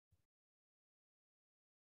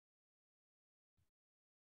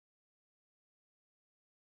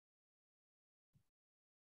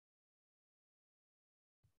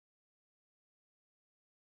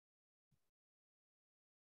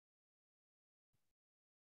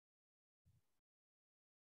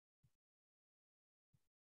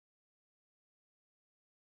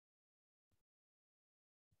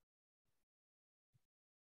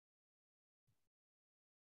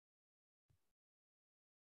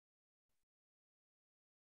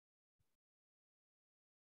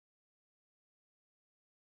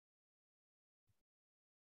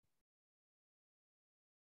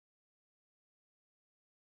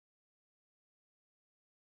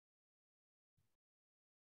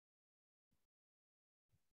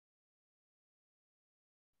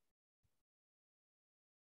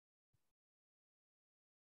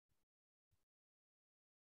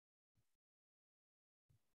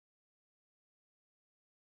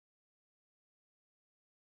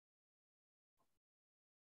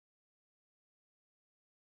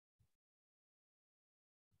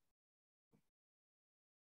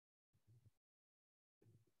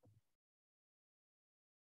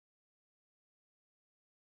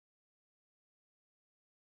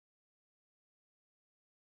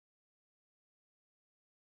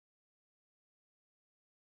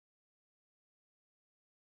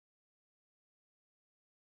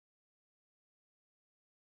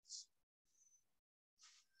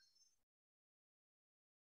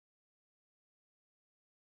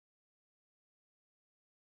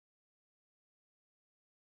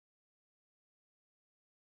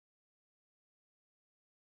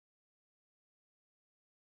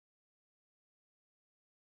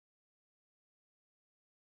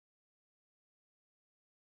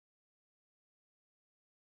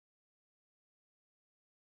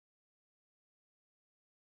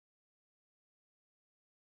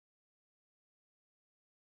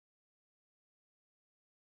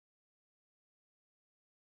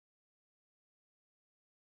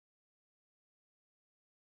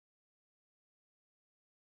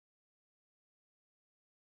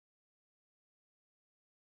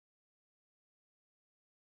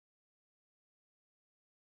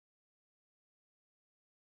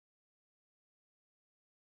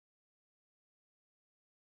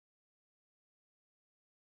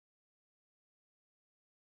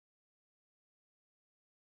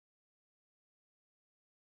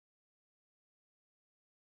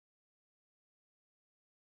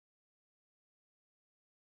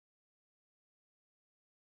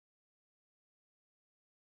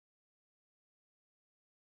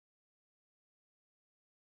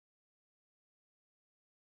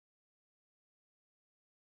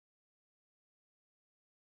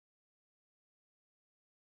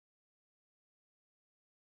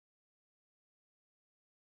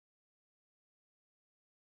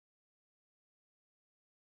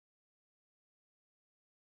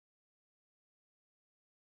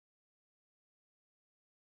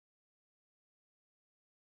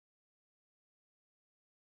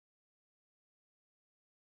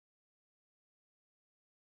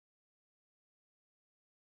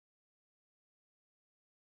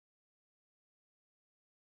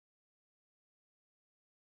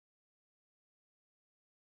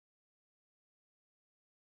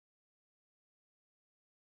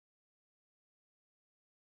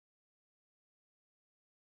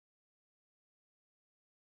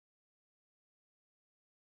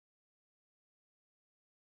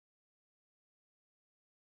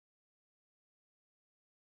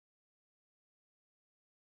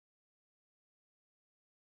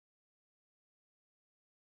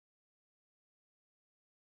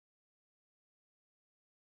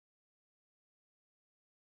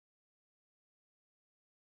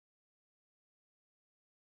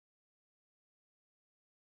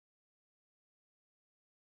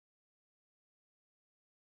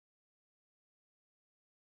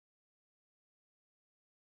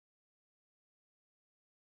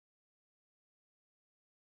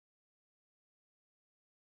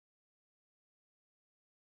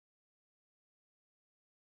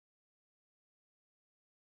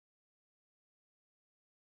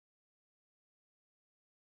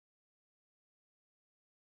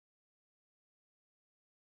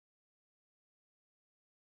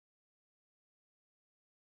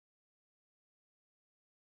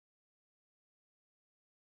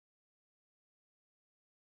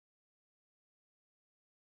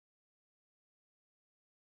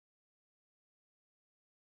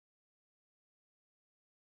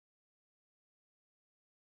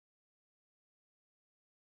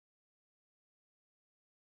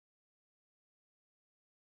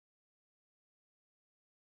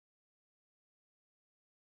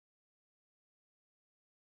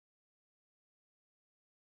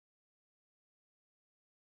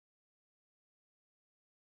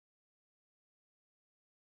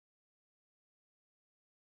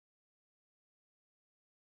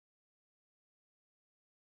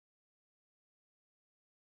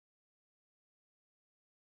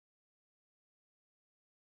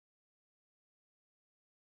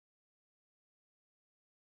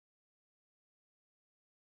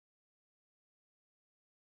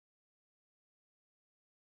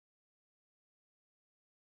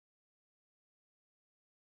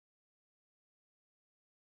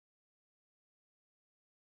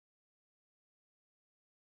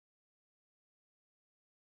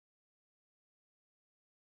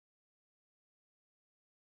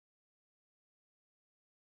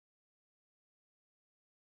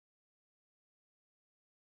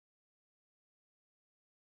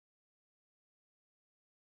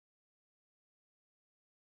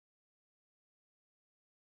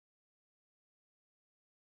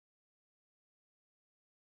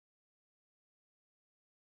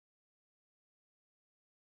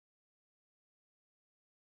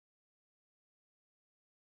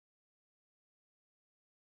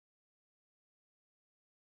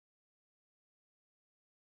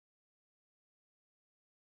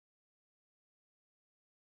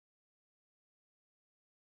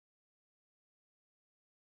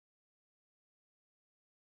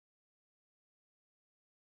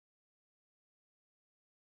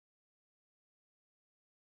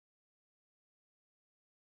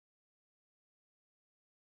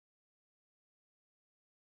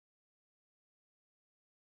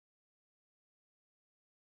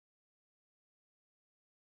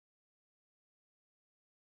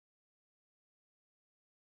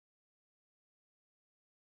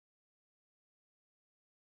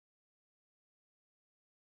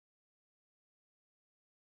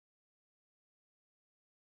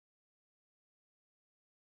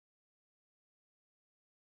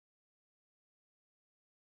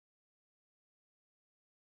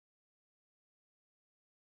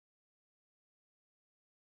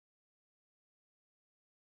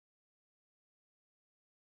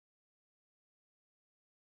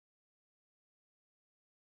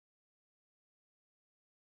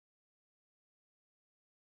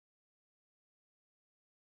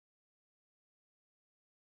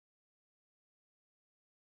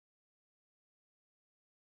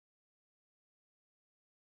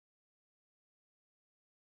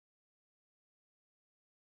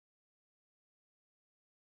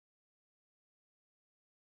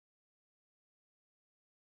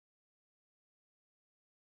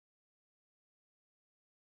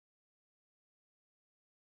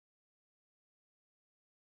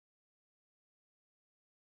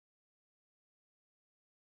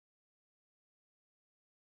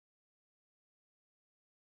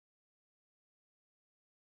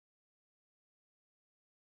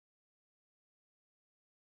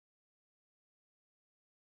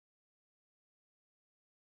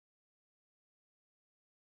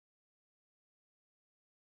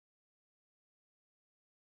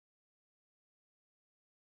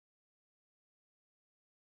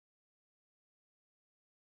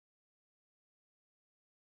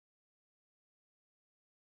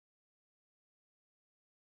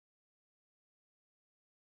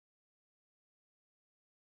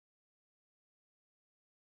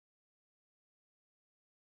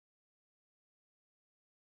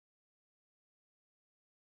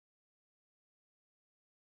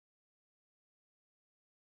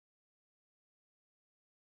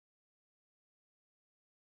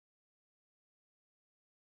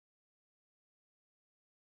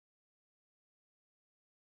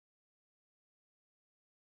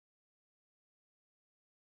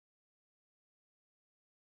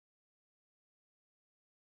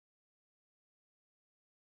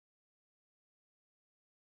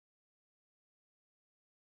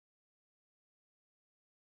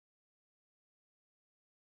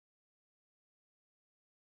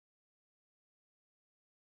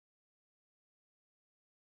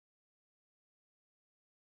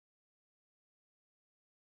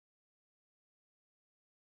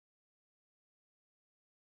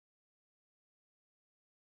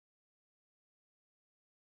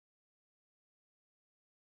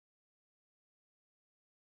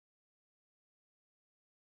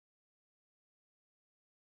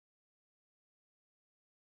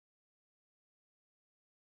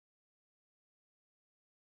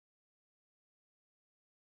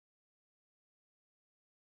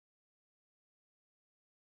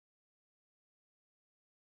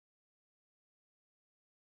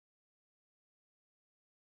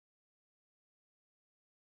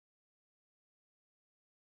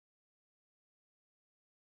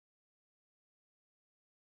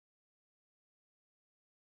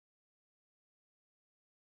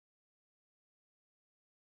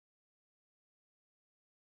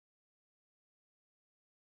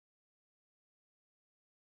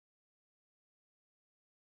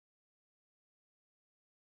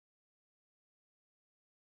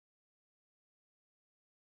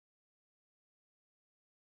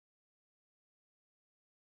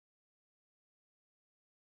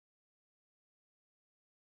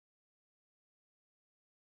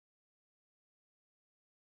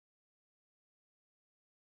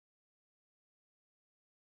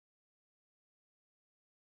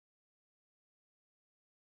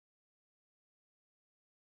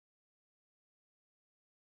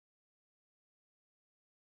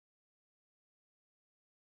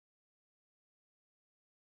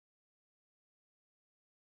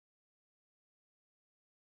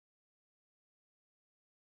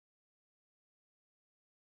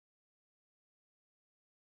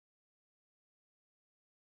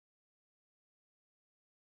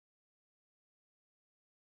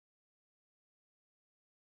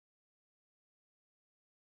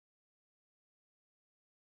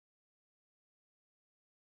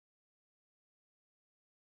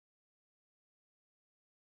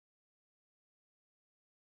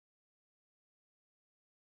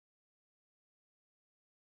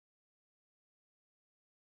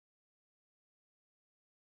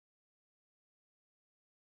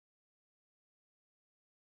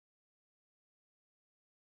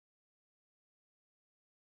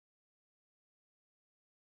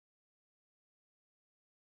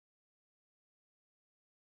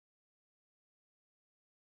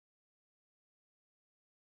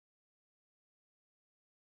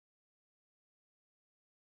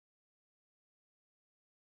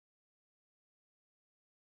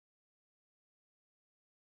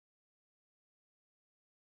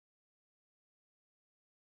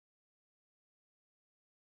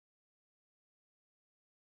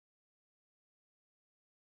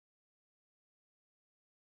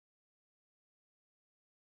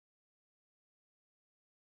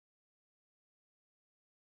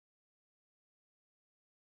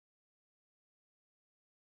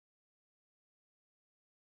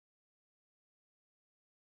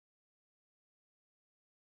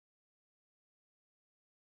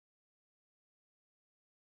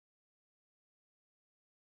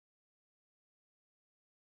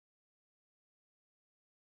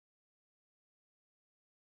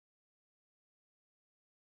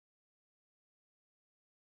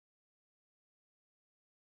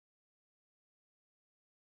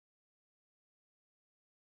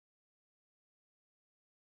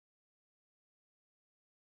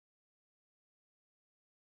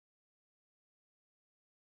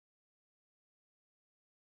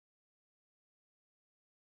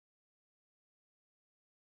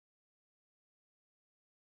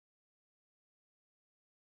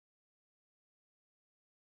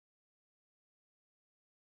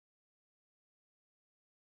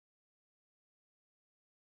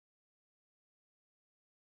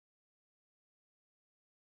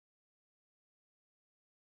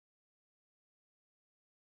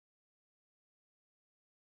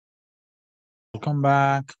 Welcome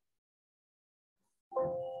back.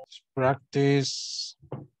 Let's practice.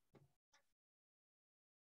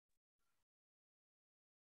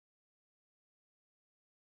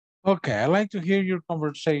 Okay, I like to hear your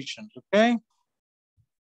conversations, okay?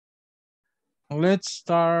 Let's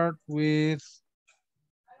start with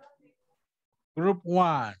group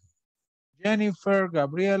 1. Jennifer,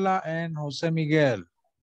 Gabriela, and Jose Miguel.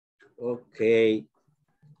 Okay.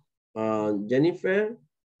 Jennifer.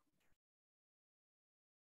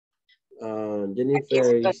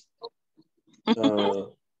 Jennifer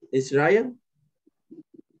is Ryan.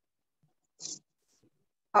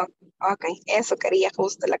 Oh, ok, eso quería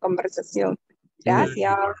justo la conversación.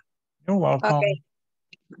 Gracias. You're welcome. Okay,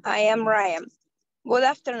 I am Ryan. Good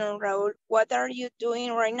afternoon, Raul. What are you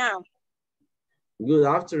doing right now? Good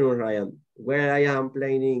afternoon, Ryan. Where I am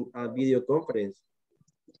planning a video conference.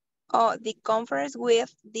 Oh, the conference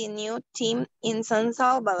with the new team in San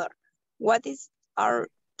Salvador. What is our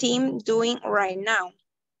team doing right now?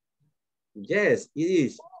 Yes, it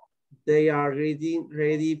is. They are getting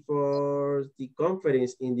ready for the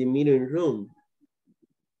conference in the meeting room.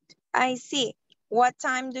 I see. What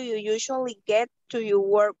time do you usually get to your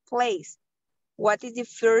workplace? What is the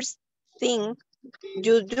first thing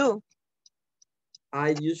you do?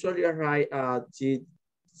 I usually arrive at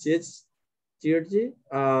 6:30,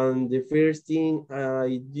 and the first thing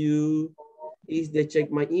I do is to check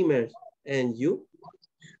my emails. And you?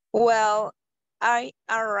 Well, I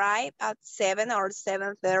arrive at 7 or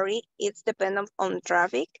 7:30. It's dependent on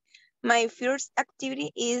traffic. My first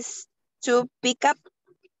activity is to pick up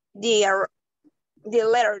the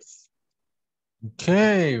letters.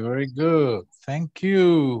 Okay, very good. Thank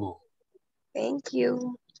you. Thank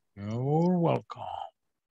you. You're welcome.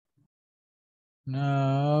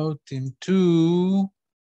 Now, team 2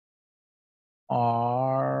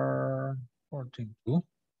 are for team 2.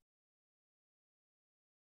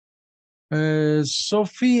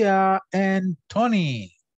 Sophia and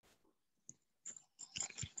Tony.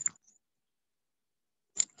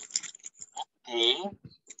 Okay.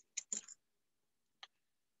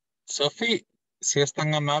 Sophie, si es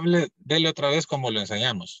tan amable, dele otra vez como lo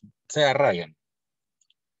enseñamos. Sea Ryan.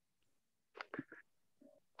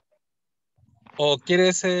 ¿O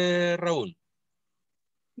quiere ser Raúl?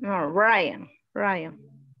 No, Ryan.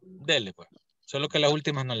 Dele, pues. Solo que las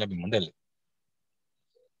últimas no las vimos. Dele.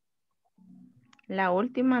 La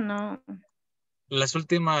última no. Las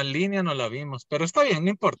últimas líneas no las vimos, pero está bien, no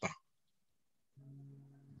importa.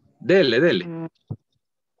 Dele.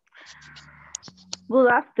 Good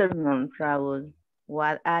afternoon, Raul.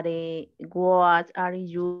 What are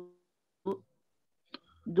you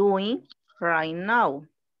doing right now?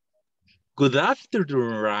 Good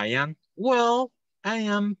afternoon, Ryan. Well, I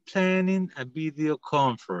am planning a video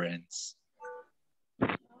conference.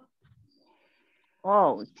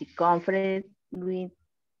 Oh, the conference with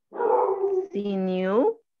the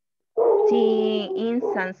new team in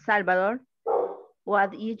San Salvador.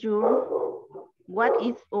 What is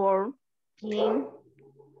our team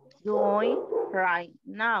doing right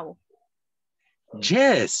now?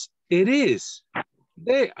 Yes, it is.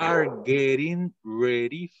 They are getting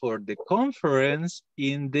ready for the conference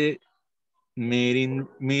in the meeting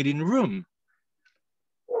room.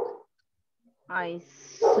 I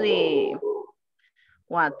see.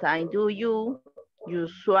 What time do you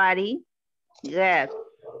usually get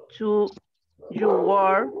to your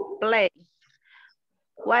workplace?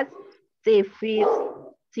 What's the first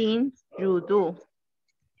thing you do?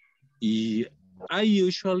 I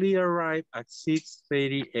usually arrive at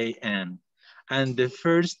 6:30 a.m. and the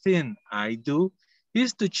first thing I do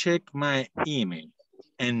is to check my email.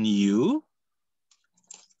 And you?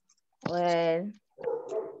 Well,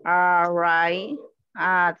 arrive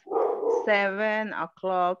at 7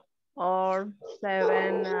 o'clock or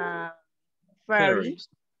 7:30.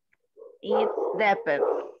 It depends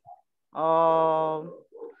on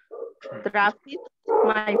traffic.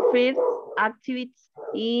 My first activity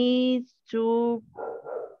is to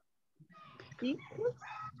pick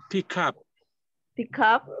up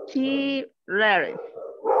the letters.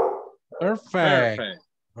 Perfect.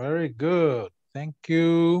 Very good. Thank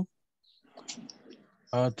you,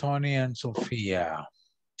 Tony and Sophia.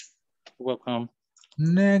 Welcome.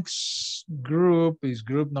 Next group is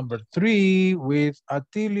group number 3 with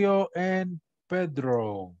Atilio and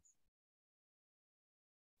Pedro.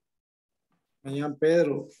 I am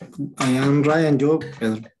Pedro. I am Ryan, yo,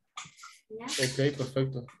 Pedro. Ok,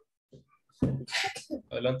 perfecto.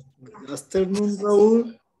 Adelante. Good afternoon,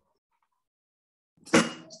 Raúl.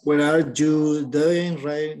 What are you doing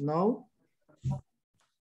right now?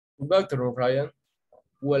 Good afternoon, Ryan.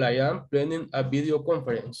 Well, I am planning a video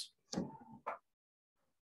conference.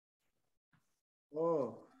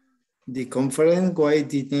 Oh, the conference with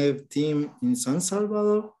the NEP team in San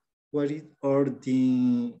Salvador. What is our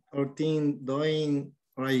team doing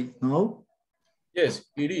right now? Yes,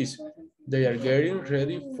 it is. They are getting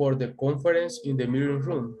ready for the conference in the meeting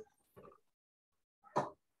room.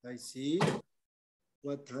 I see.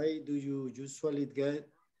 What time do you usually get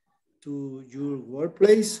to your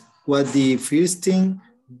workplace? What the first thing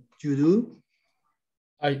you do?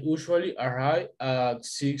 I usually arrive at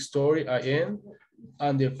 6:30 a.m.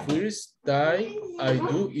 and the first thing I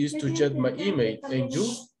do is to check my email. And you?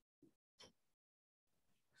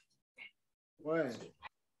 Well,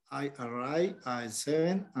 I arrive at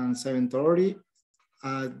 7 and 7:30.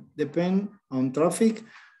 Depend on traffic.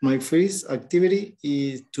 My first activity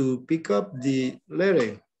is to pick up the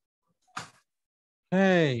letter.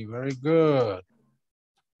 Hey, very good.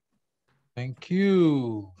 Thank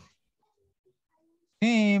you.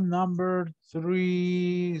 Team number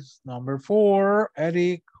 3, number 4,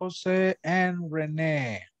 Eric, Jose, and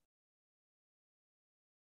Rene.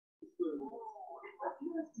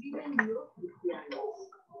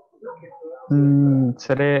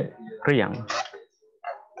 Seré Ryan.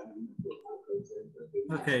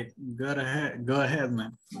 Okay, go ahead,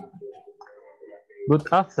 man.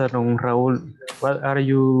 Good afternoon, Raul. What are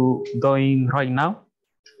you doing right now?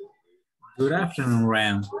 Good afternoon,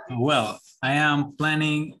 Ram. Well, I am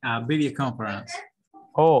planning a video conference.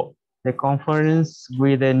 Oh, the conference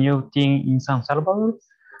with the new team in San Salvador?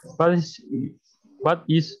 What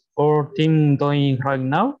is our team doing right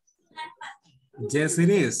now? Yes, it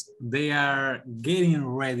is. They are getting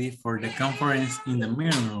ready for the conference in the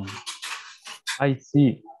meeting room. I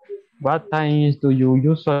see. What times do you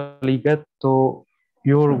usually get to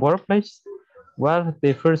your workplace? What's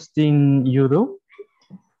the first thing you do?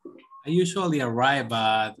 I usually arrive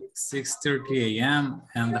at 6:30 a.m.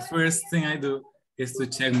 and the first thing I do is to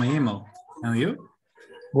check my email. And you?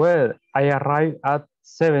 Well, I arrive at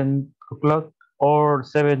 7 o'clock or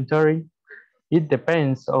 7:30. It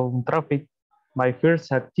depends on traffic. My first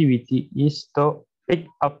activity is to pick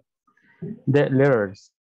up the letters.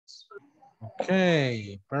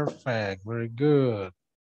 Okay, perfect, very good.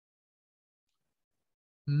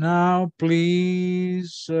 Now,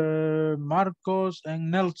 please, Marcos and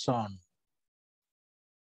Nelson.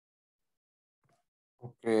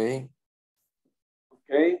 Okay.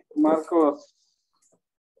 Okay, Marcos.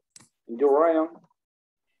 You're Ryan.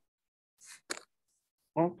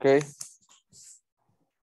 Okay.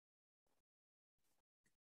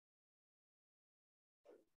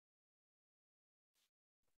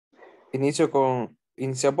 ¿Inicia vos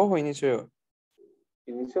o inicio yo?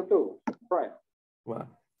 Inicia tú, Ryan. Well,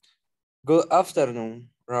 good afternoon,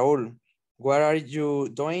 Raúl. What are you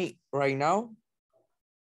doing right now?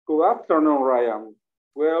 Good afternoon, Ryan.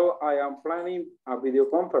 Well, I am planning a video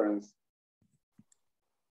conference.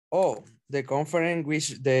 Oh, the conference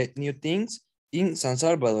with the new things in San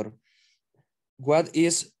Salvador. What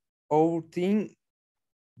is our team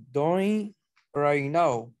doing right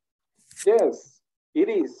now? Yes, it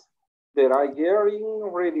is. They are getting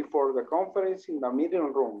ready for the conference in the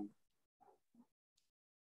meeting room.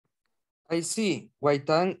 I see. What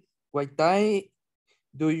time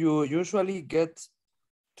do you usually get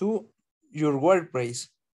to your workplace?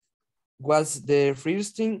 What's the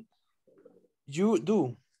first thing you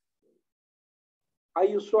do?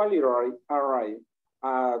 I usually arrive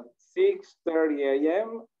at 6:30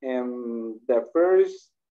 a.m. and the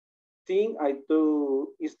first thing I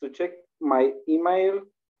do is to check my email.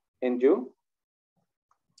 And you?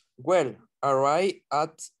 Well, arrive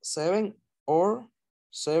at 7 or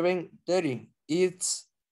 7:30. It's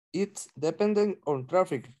dependent on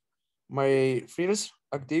traffic. My first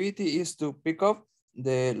activity is to pick up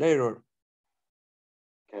the letter.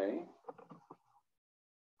 Okay.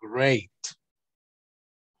 Great.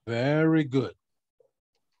 Very good.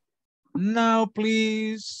 Now,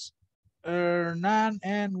 please, Hernan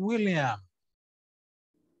and William.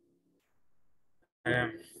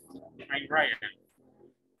 I'm Ryan.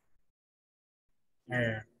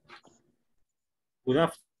 Good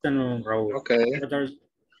afternoon, Raul. Okay.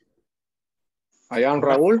 I am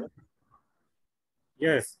Raul.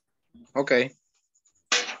 Yes. Okay.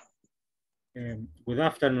 Good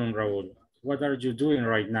afternoon, Raul. What are you doing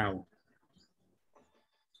right now?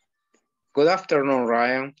 Good afternoon,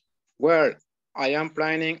 Ryan. Well, I am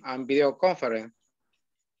planning a video conference.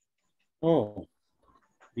 Oh,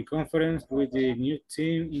 the conference with the new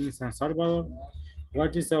team in San Salvador.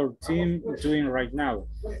 What is our team doing right now?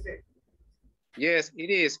 Yes, it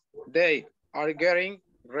is. They are getting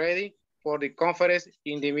ready for the conference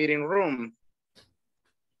in the meeting room.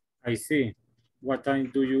 I see. What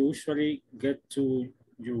time do you usually get to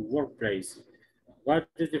your workplace? What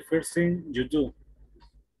is the first thing you do?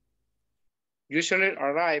 Usually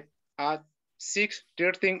arrive at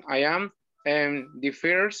 6:13 a.m. and the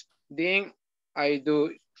first thing I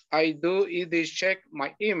do is check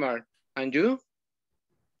my email. And you?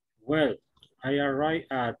 Well, I arrive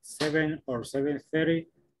at 7 or 7:30.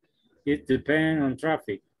 It depends on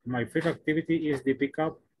traffic. My first activity is the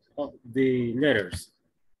pickup of the letters.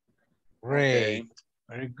 Great. Okay.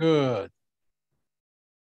 Very good.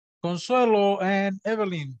 Consuelo and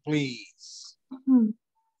Evelyn, please.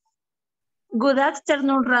 Good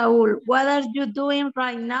afternoon, Raul. What are you doing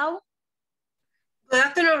right now? Good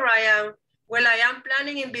afternoon, Ryan. Well, I am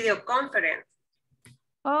planning a video conference.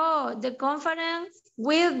 Oh, the conference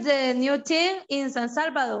with the new team in San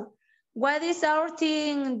Salvador. What is our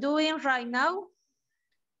team doing right now?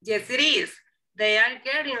 Yes, it is. They are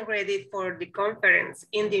getting ready for the conference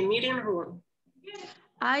in the meeting room.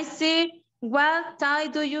 I see. What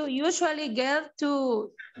time do you usually get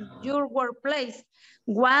to your workplace?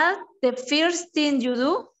 What the first thing you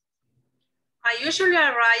do? I usually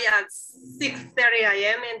arrive at 6:30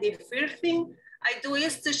 a.m. and the first thing I do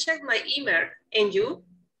is to check my email. And you?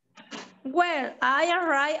 Well, I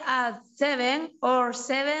arrive at 7 or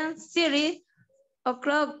 7:30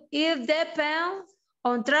 o'clock. It depends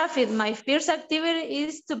on traffic. My first activity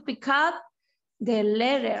is to pick up the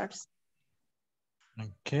letters.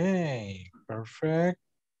 Okay, perfect.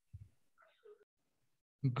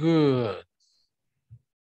 Good.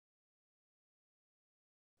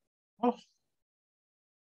 Oh.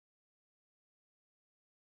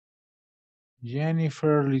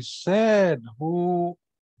 Jennifer Lisette, who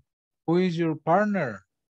is your partner?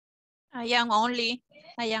 I am only.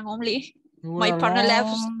 My partner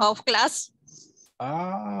left of class.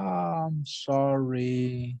 Ah, I'm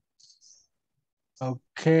sorry.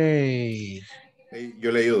 Okay.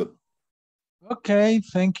 Yo le ayudo. Okay,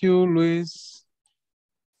 thank you, Luis.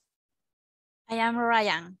 I am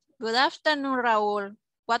Ryan. Good afternoon, Raul.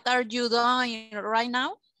 What are you doing right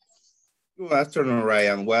now? Good afternoon,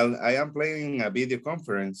 Ryan. Well, I am playing a video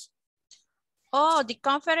conference. Oh, the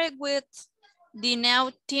conference with the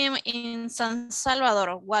new team in San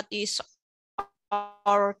Salvador. What is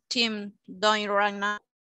our team doing right now?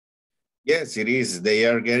 Yes, it is. They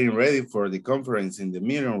are getting ready for the conference in the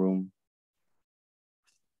meeting room.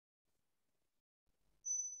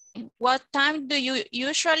 What time do you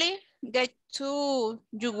usually get to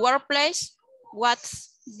your workplace?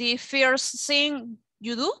 What's the first thing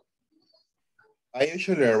you do? I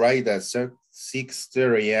usually arrive at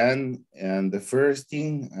 6:30 a.m. and the first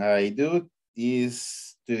thing I do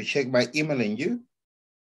is to check my email. And you?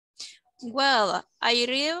 Well, I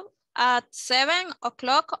arrive at 7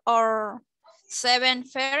 o'clock or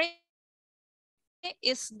 7:30.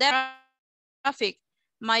 Is there traffic?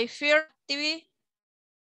 My first activity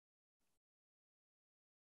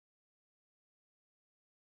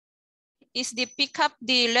is to pick up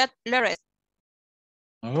the letters.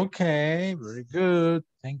 Okay, very good.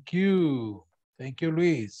 Thank you. Thank you,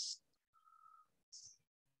 Luis.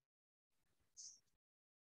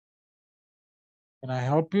 Can I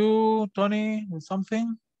help you, Tony, with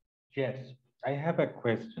something? Yes, I have a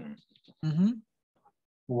question. Mm-hmm.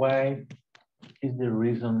 Why is the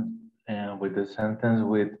reason with the sentence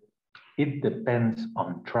with "it depends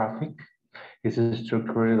on traffic" is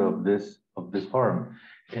structured of this form?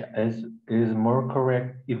 Is more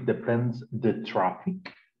correct, it depends the traffic?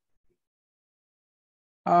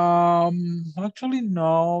 Actually,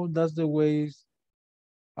 no, that's the way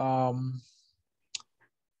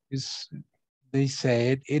they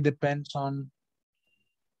say it. It depends on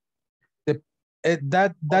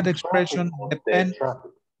that expression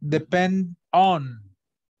depend on.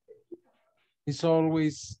 It's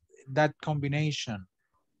always that combination.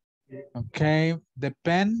 Okay,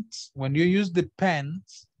 depends. When you use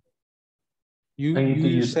depends,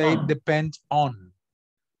 you say depends on.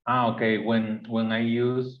 Ah, okay. When I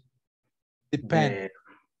use depend,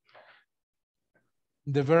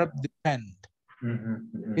 the verb depend.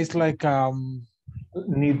 It's like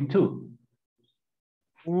need to.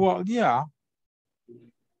 Well, yeah.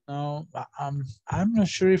 No, I'm not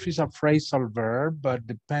sure if it's a phrasal verb, but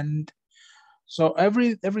depend. So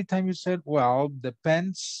every time you said, well,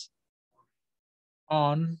 depends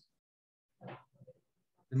on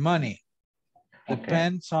the money,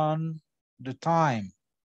 depends on the time,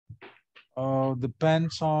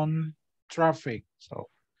 depends on traffic. So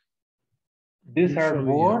these are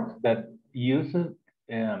words that use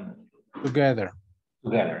together.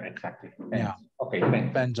 Together, exactly. Thanks. Yeah. Okay, thanks.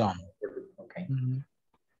 Depends on. Okay. Mm-hmm.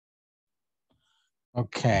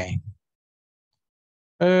 Okay.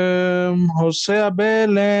 Jose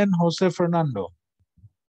Abel and Jose Fernando.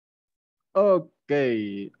 Ok,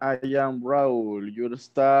 Okay, I am Raul. You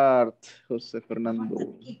start, Jose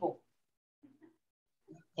Fernando.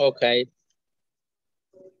 Okay.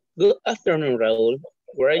 Good afternoon, Raul.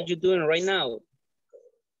 What are you doing right now?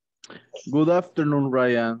 Good afternoon,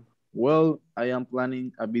 Ryan. Well, I am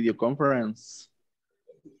planning a video conference.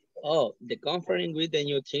 Oh, the conference with the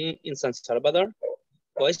new team in San Salvador?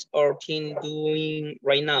 What's our team doing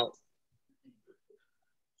right now?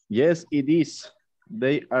 Yes, it is.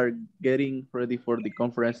 They are getting ready for the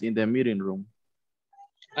conference in the meeting room.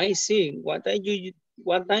 I see. What time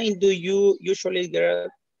do you usually get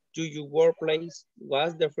to your workplace?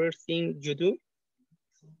 What's the first thing you do?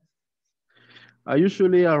 I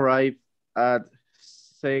usually arrive at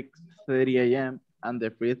 6:30 a.m. and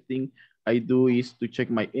the first thing I do is to check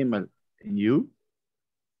my email. And you?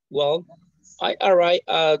 Well, I arrive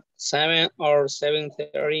at 7 or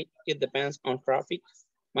 7:30. It depends on traffic.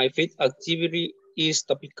 My first activity is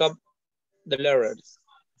to pick up the letters.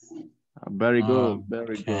 Very good,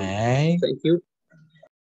 very good. Okay. Thank you.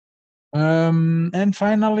 And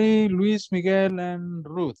finally, Luis, Miguel, and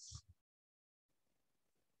Ruth.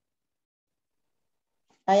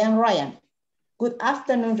 I am Ryan. Good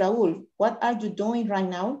afternoon, Raul. What are you doing right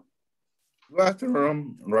now? Good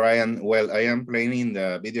afternoon, Ryan. Well, I am planning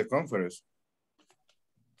the video conference.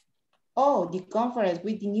 Oh, the conference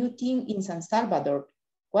with the new team in San Salvador.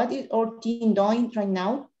 What is our team doing right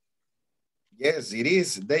now? Yes, it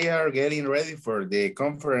is. They are getting ready for the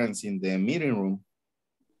conference in the meeting room.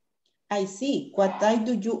 I see. What time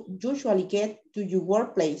do you usually get to your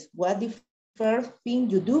workplace? What the first thing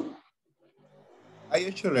you do? I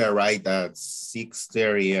usually arrive at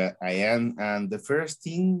 6:30 a.m. and the first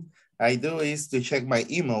thing I do is to check my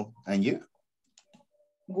email. And you?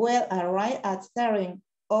 Well, I arrive at 7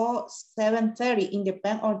 or 7:30 in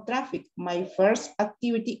depend on traffic. My first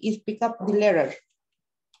activity is pick up the letter.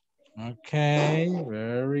 Okay,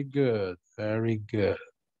 very good, very good.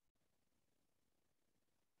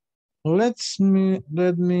 Let me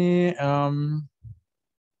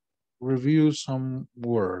review some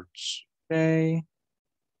words, okay?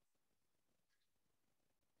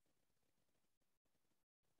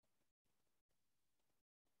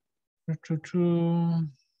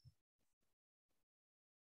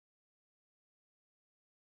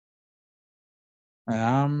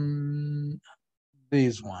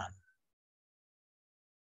 This one.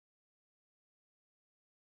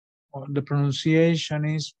 The pronunciation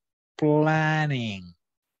is planning.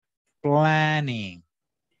 Planning.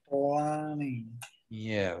 Planning.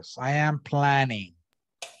 Yes, I am planning.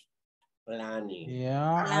 Planning.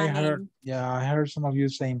 Yeah, Planning. I heard some of you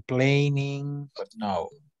saying planning, but no.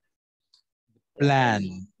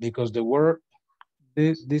 Plan, because the word,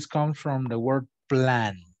 this comes from the word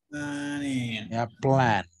plan. Planning. Yeah,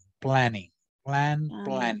 plan, planning,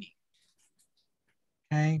 planning.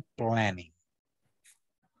 Okay, planning.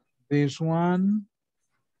 This one,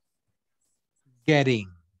 getting.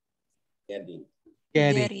 Getting.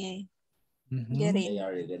 Getting. They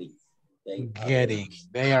are getting.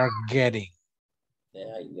 They are getting. They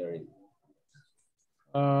are getting.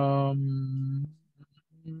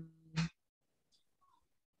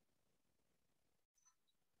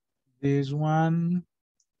 This one,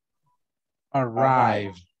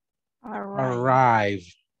 arrive. Arrive.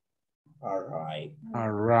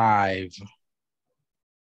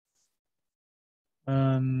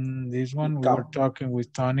 This one we were talking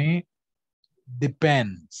with Tony.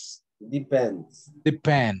 Depends. Depends.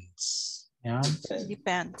 Depends. Yeah.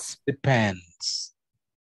 Depends. Depends.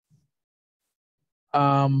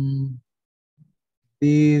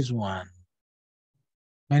 This one.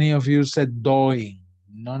 Many of you said doing.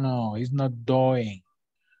 No, it's not doing.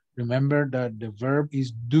 Remember that the verb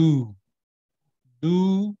is do.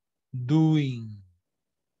 Do, doing.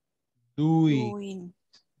 Doing.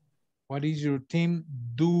 What is your team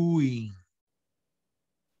doing?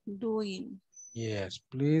 Doing. Yes,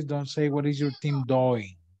 please don't say what is your team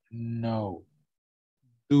doing. No.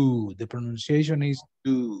 Do. The pronunciation is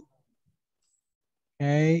do.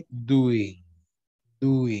 Okay, doing.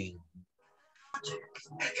 Doing.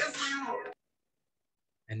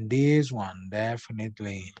 And this one,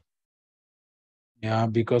 definitely. Yeah,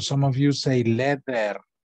 because some of you say leather.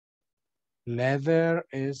 Leather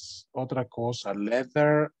es otra cosa.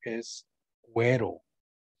 Leather es cuero.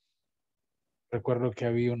 Recuerdo que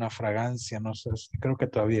había una fragancia, no sé, creo que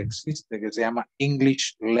todavía existe, que se llama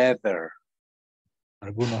English Leather.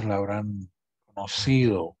 Algunos la habrán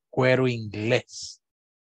conocido. Cuero inglés.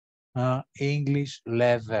 English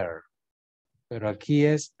Leather. Pero aquí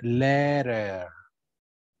es letter.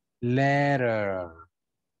 Letter.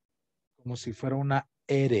 Como si fuera una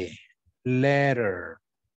R. Letter.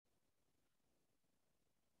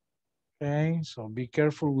 Okay, so be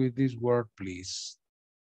careful with this word, please.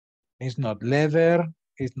 It's not leather,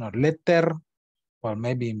 it's not letter. Well,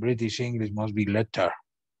 maybe in British English must be letter.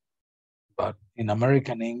 But in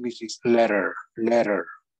American English, it's letter, letter.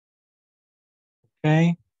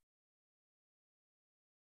 Okay.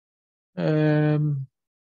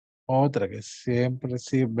 Otra que siempre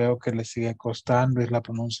sí veo que le sigue costando es la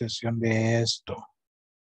pronunciación de esto.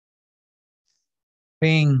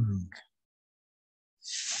 Thing.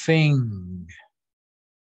 Thing.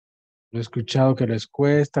 Lo he escuchado que les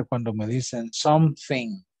cuesta cuando me dicen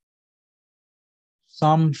something.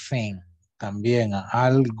 Something. También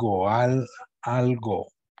algo, algo.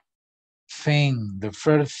 Thing. The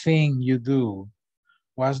first thing you do.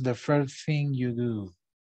 What's the first thing you do?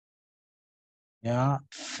 Yeah,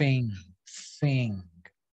 thing.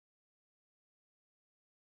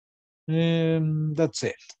 That's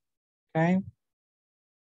it. Okay.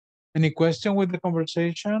 Any question with the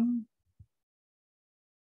conversation?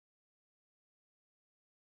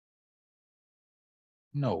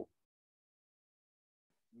 No.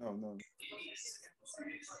 No.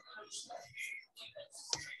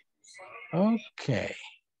 Okay.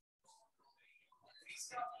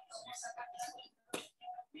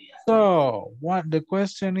 So what the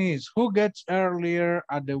question is, who gets earlier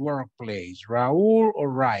at the workplace, Raúl or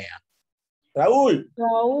Ryan? Raúl.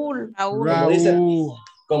 Raúl.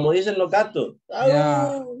 Como dicen los gatos. Raúl.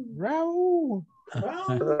 Yeah. Raúl.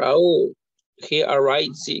 Raúl, he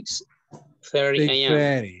arrived 6:30 a.m.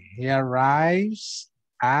 6:30. He arrives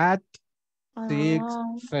at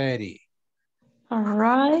 6:30.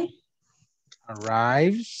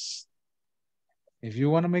 Arrives. If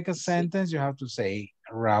you want to make a sentence, you have to say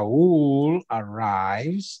Raúl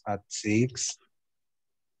arrives at 6.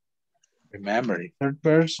 Remember, third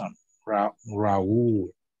person.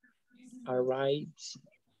 Raúl arrives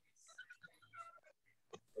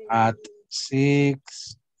at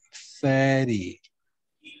 6:30.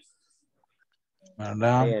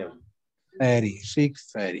 ¿Verdad?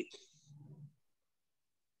 6:30.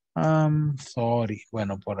 Sorry.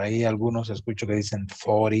 Bueno, por ahí algunos escucho que dicen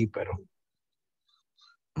 40, pero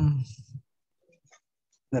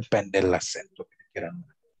depende del acento que quieran.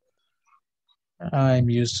 I'm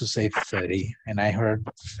used to say 30, and I heard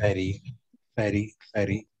 30, no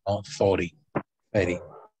 30, 30,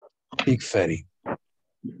 6:30.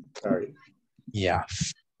 Sorry. Yeah.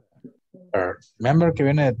 Remember que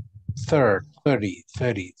viene third, 30.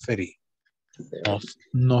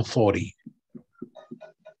 No 40.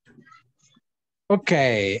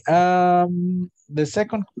 Okay. The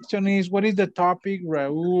second question is, what is the topic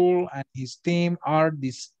Raúl and his team are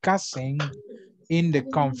discussing in the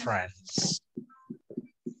conference?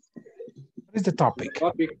 What is the topic?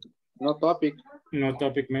 No topic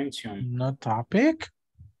mentioned. No topic?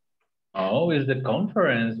 Oh, it's the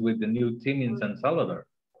conference with the new team in San Salvador.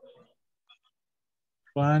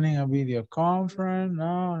 Planning a video conference?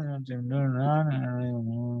 No.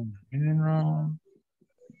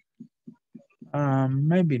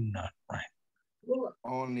 Maybe not, right?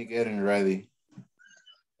 Only getting ready.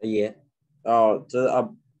 Yeah. Oh,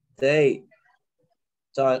 so they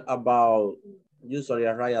talk about usually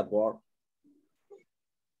arrive at work.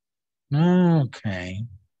 Okay.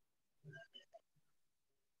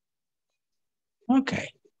 Okay.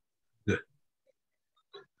 Good.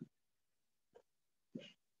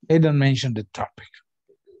 They don't mention the topic.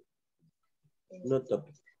 No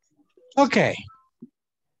topic. Okay.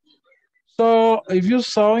 So if you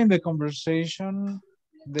saw in the conversation,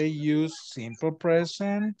 they use simple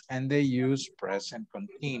present and they use present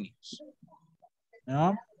continuous.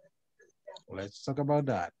 Yeah? Let's talk about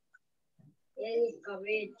that.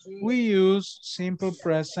 We use simple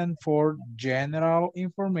present for general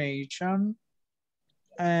information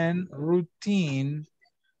and routine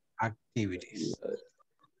activities.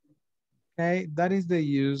 Okay, that is the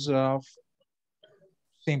use of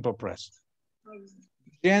simple present.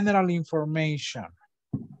 General information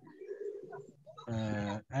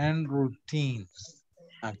and routine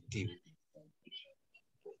activity.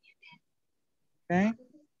 Okay.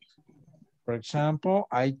 For example,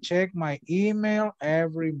 I check my email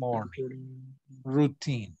every morning.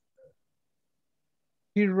 Routine.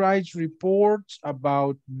 He writes reports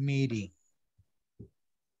about meeting.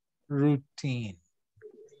 Routine.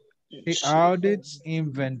 He audits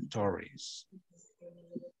inventories.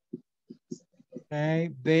 Okay,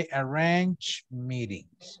 they arrange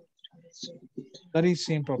meetings. That is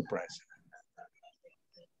simple present.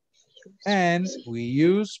 And we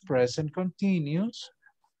use present continuous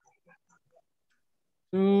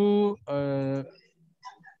to,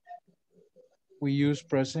 we use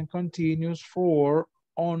present continuous for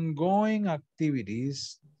ongoing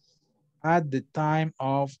activities at the time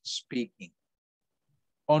of speaking.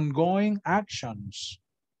 Ongoing actions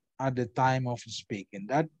at the time of speaking.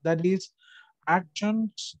 That is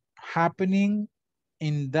actions happening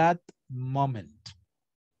in that moment.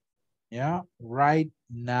 Yeah, right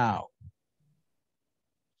now.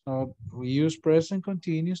 So we use present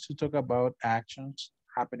continuous to talk about actions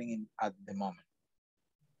happening at the moment.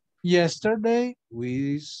 Yesterday,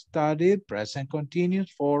 we studied present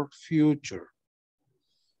continuous for future.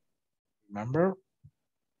 Remember?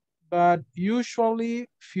 But usually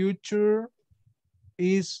future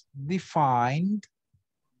is defined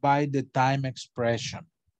by the time expression.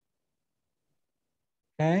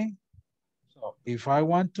 Okay? So if I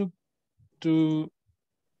want to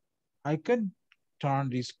I can turn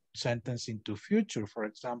this sentence into future. For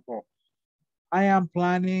example, I am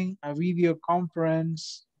planning a video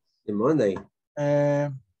conference. On Monday. Okay,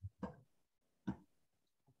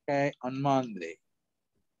 on Monday.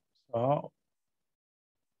 So,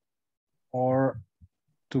 or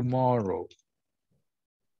tomorrow.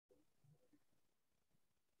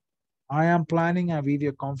 I am planning a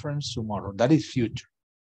video conference tomorrow. That is future.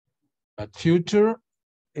 But future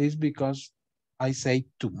is because I say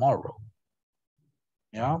tomorrow.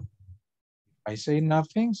 Yeah. I say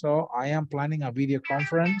nothing, so I am planning a video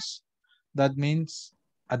conference. That means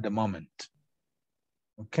at the moment.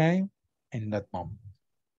 Okay, in that moment.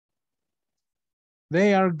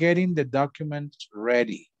 They are getting the documents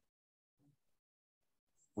ready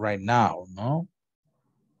right now, no?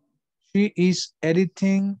 She is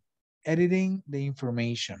editing the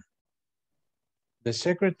information. The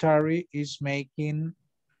secretary is making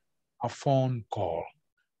a phone call.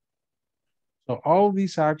 So all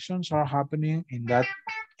these actions are happening in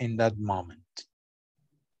that moment.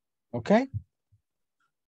 Okay?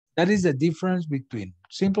 That is the difference between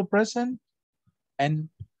simple present and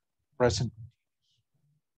present.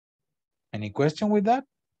 Any question with that?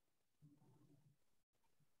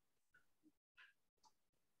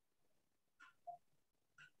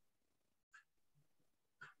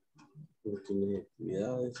 Tiene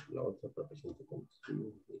actividades, la otra para presente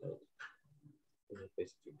continuo, la otra una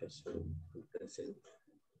especificación del presente.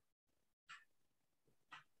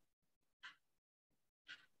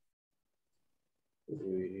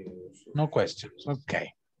 No questions.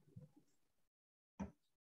 Okay.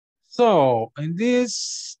 So in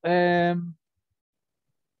this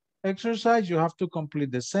exercise, you have to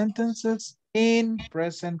complete the sentences in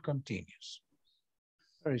present continuous.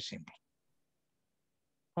 Very simple.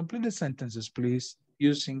 Complete the sentences, please,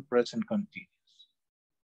 using present continuous.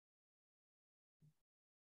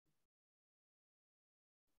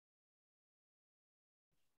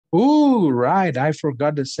 Ooh, right. I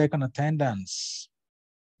forgot the second attendance.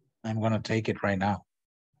 I'm going to take it right now.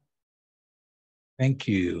 Thank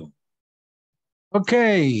you.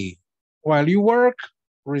 Okay. While you work,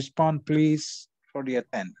 respond, please, for the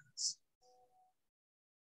attendance.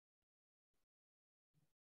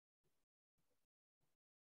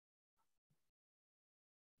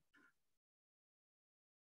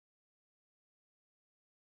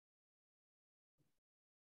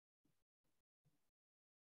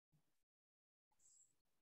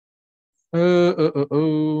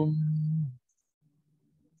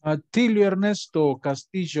 Atilio Ernesto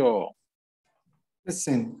Castillo.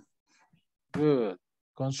 Present. Good.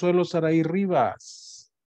 Consuelo Saraí Rivas.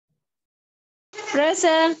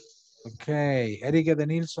 Present. Okay. Erika de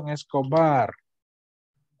Nilsson Escobar.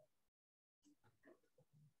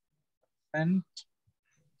 Present.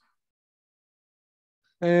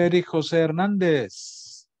 Eric José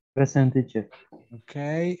Hernández. Present, teacher.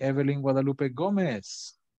 Okay. Evelyn Guadalupe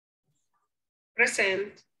Gómez.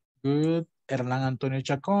 Present. Good. Hernán Antonio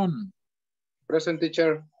Chacón. Present,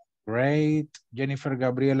 teacher. Great. Jennifer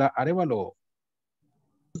Gabriela Arevalo.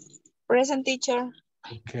 Present, teacher.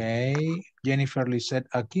 Okay. Jennifer Lisette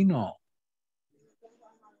Aquino.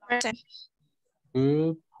 Present.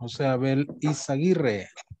 Good. José Abel Izaguirre.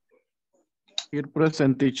 Here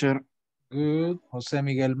present, teacher. Good. José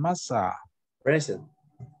Miguel Maza. Present.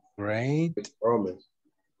 Great. Promise.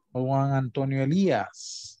 Juan Antonio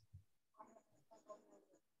Elías.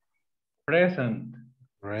 Present.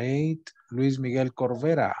 Great. Luis Miguel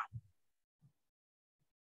Corvera.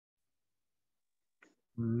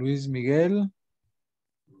 Luis Miguel.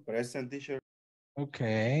 Present, teacher.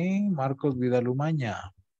 Okay. Marcos Vidal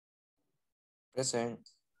Umaña. Present.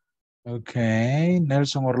 Okay.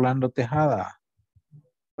 Nelson Orlando Tejada.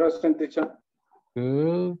 Present, teacher.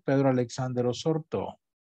 Good. Pedro Alexander Osorto.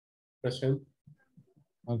 Present.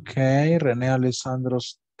 Okay. René Alessandro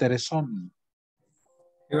Teresón.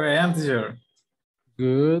 Here I am, teacher.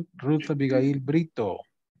 Good. Ruth Abigail Brito.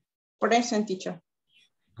 Present, teacher.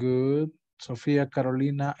 Good. Sofía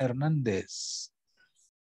Carolina Hernández.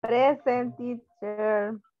 Present,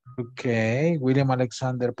 teacher. Okay. William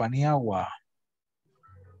Alexander Paniagua.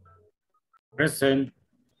 Present.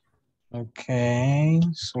 Okay.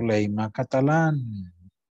 Zuleima Catalán.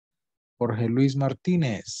 Jorge Luis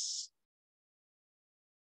Martínez.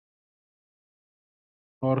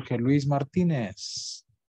 Jorge Luis Martínez.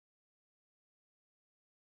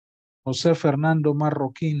 José Fernando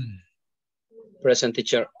Marroquín. Present,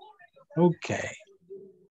 teacher. Okay.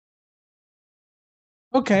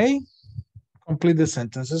 Okay. Complete the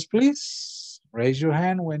sentences, please. Raise your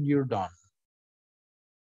hand when you're done.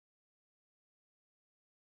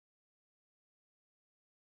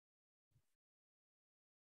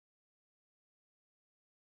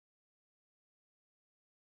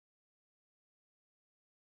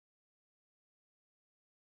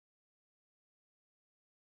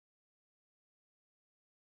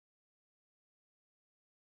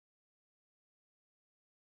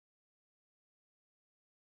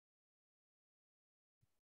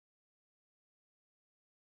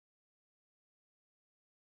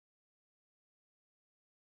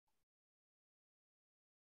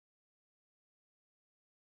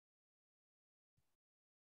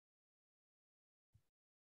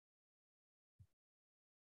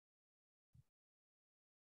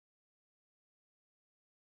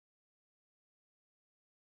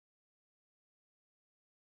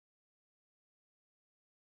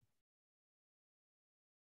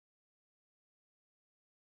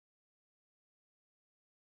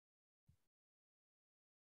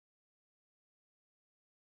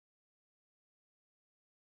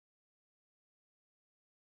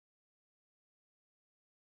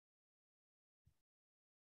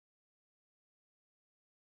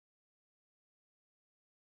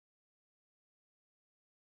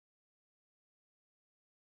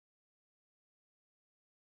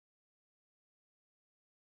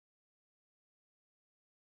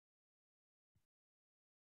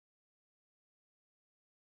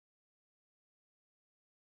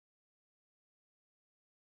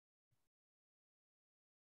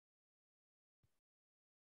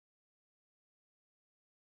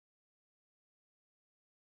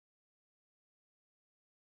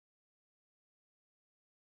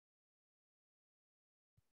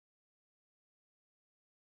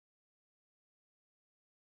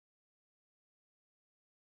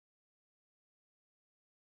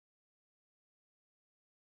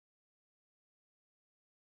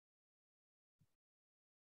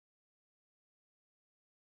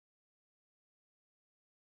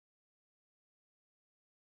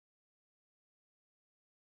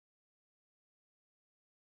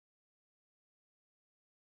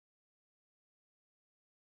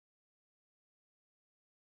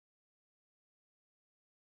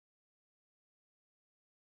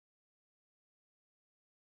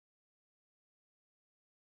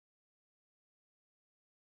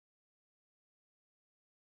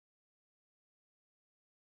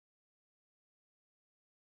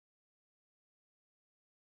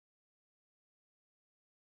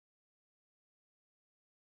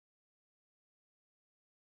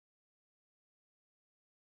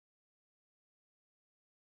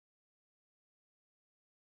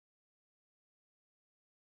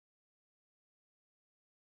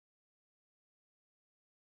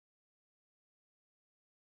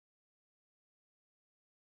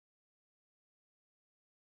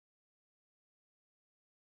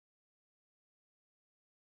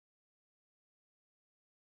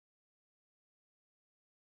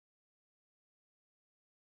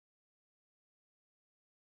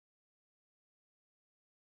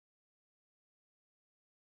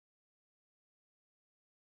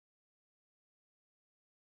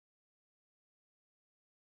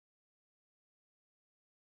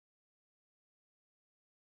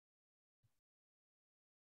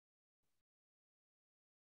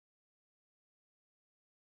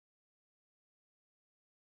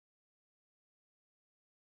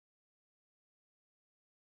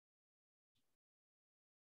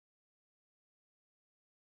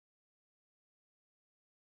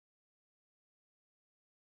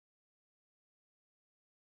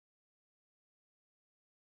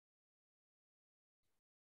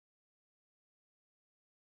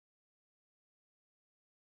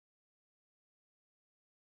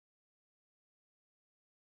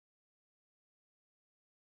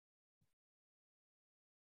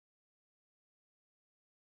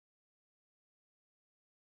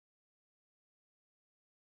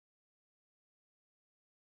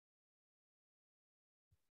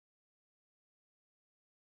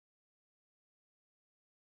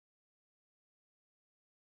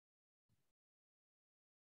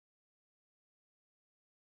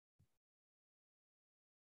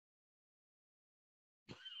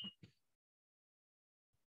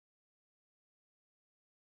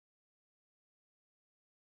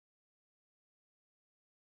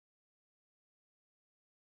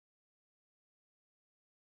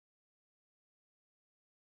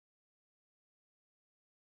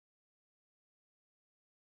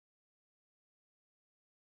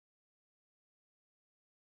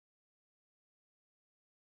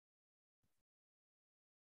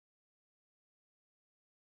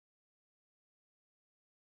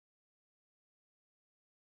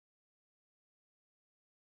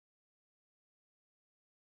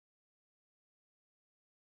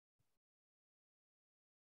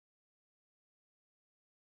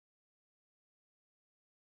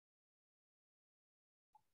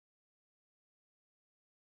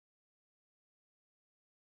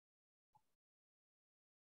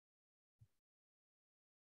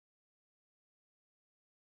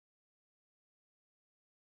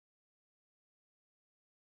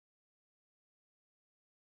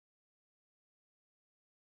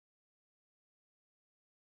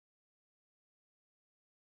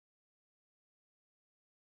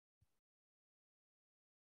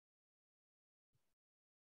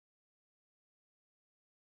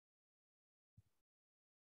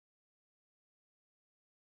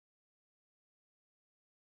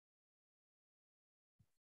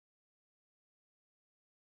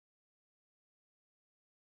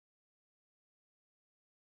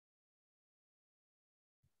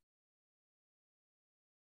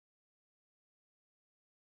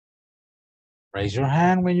 Raise your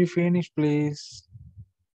hand when you finish, please.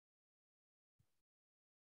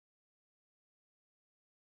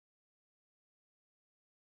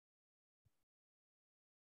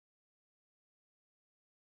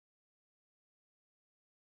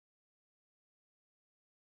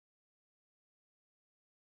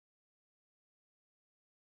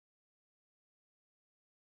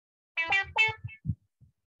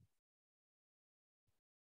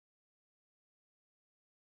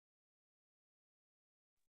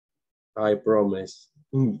 I promise.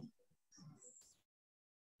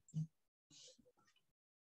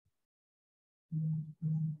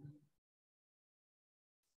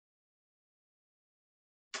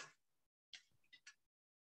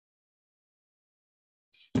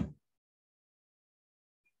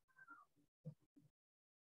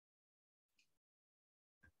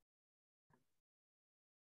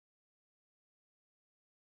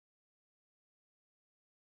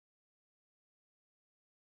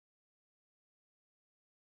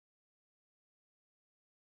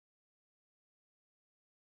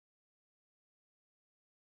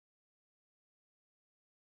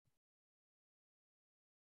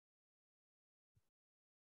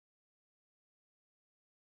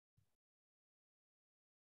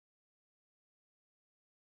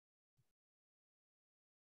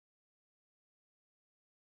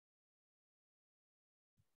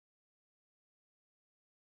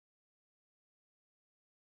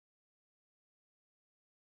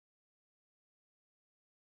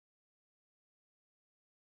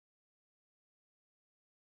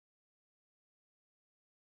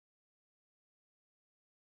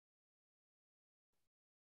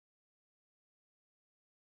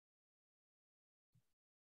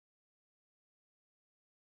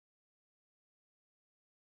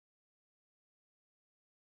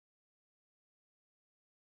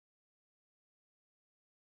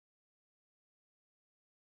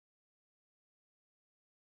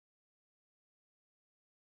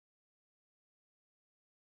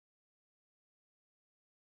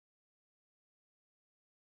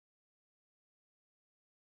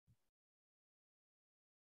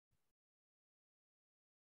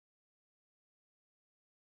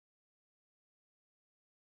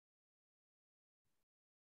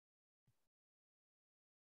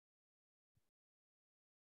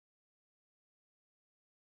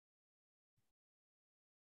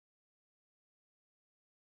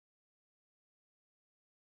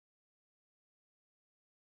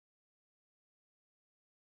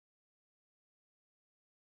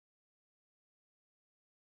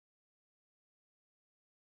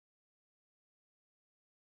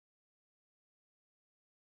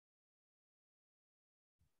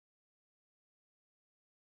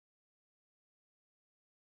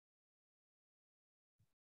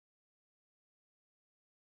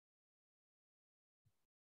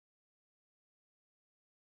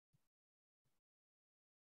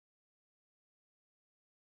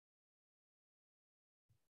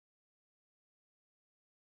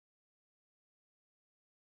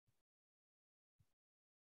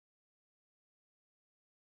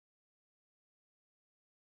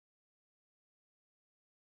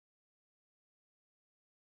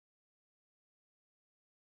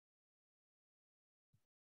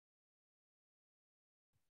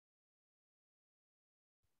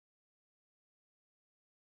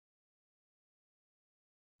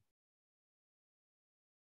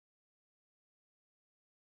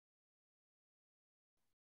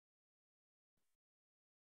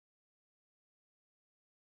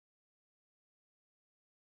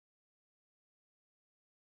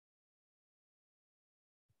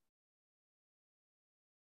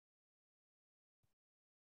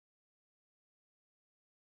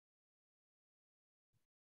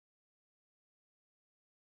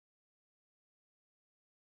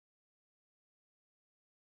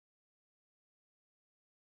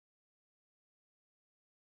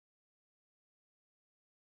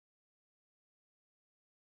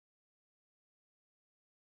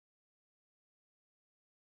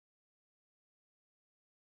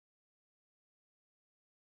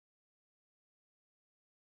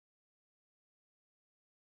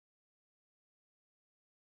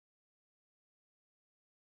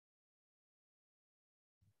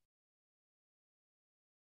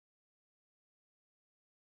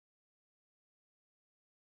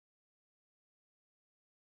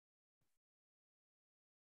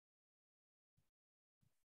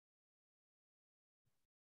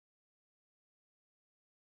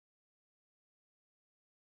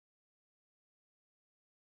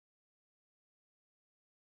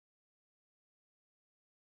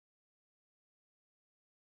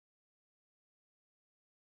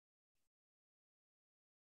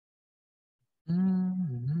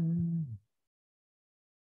 Mhm.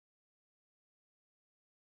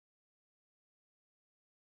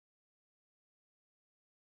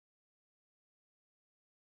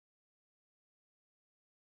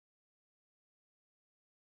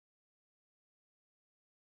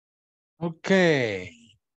 Okay.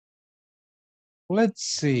 Let's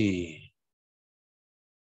see.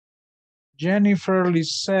 Jennifer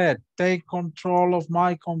Lisette, take control of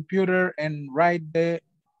my computer and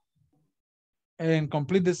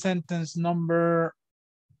complete the sentence number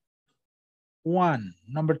 1.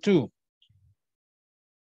 Number 2.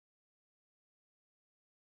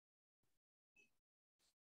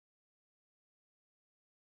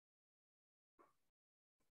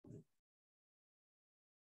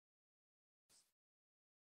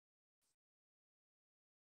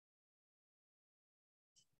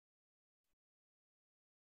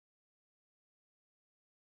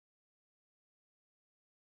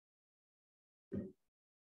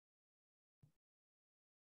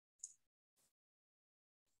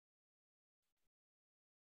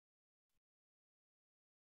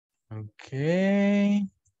 Okay.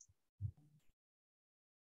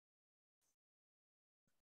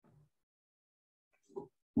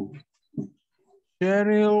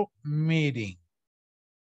 Cheryl meeting.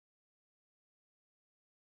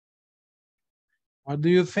 What do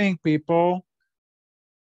you think, people?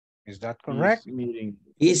 Is that correct? Meeting.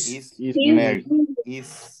 Is Mary.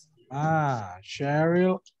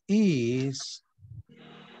 Cheryl is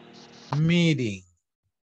meeting.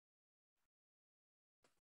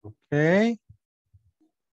 Okay.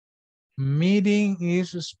 Meeting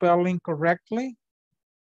is spelling correctly.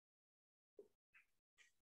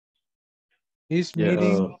 Is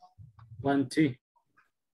meeting. One T.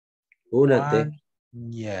 Una T.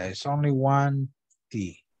 Yeah, it's only one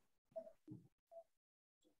T.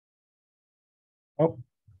 Oh.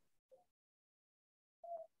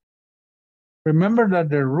 Remember that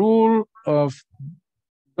the rule of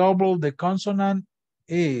double the consonant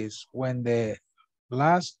is when the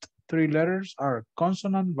last 3 letters are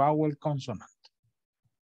consonant, vowel, consonant.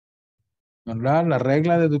 ¿Verdad? La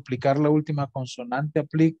regla de duplicar la última consonante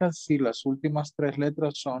aplica si las últimas 3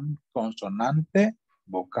 letras son consonante,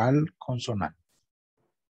 vocal, consonante.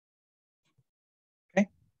 Okay.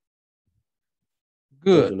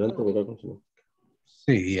 Good. Consonante, vocal, consonante.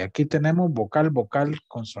 Sí, aquí tenemos vocal, vocal,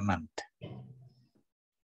 consonante.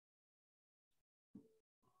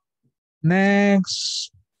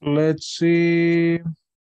 Next, let's see.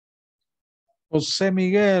 Jose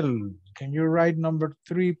Miguel, can you write number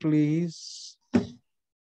 3, please?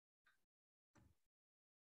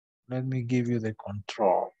 Let me give you the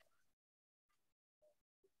control.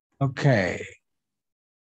 Okay.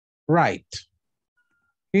 Right.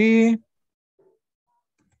 He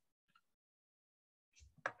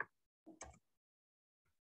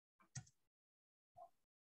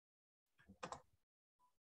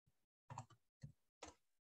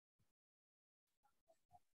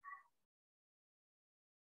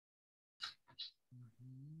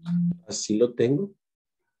Así lo tengo.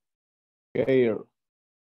 Care.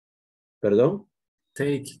 ¿Perdón?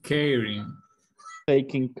 Take caring.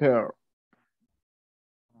 Taking care.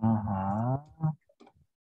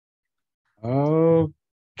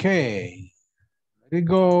 Okay. Let it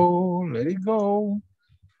go. Let it go.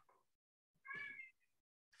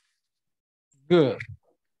 Good.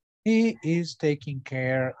 He is taking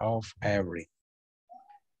care of everything.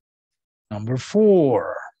 Number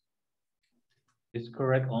 4. Is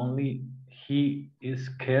correct only he is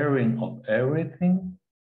caring of everything?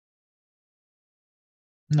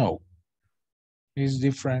 No. It's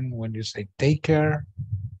different when you say take care.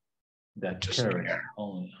 That's caring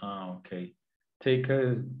only. Okay. Take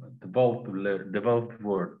care is the both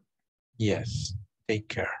word. Yes, take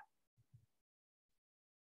care.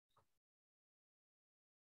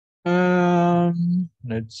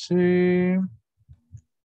 Let's see.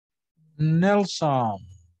 Nelson,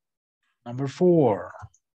 number 4.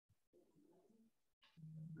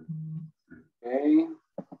 Okay.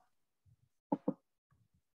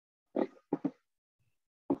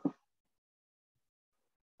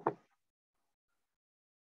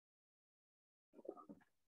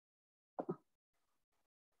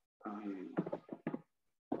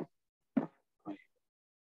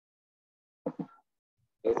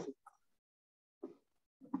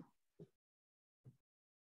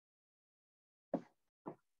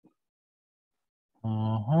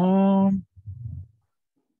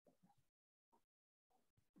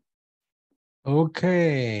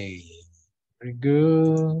 Okay. Very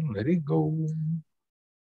good. Let it go.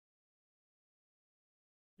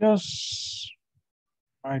 Just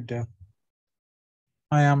right there.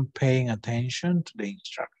 I am paying attention to the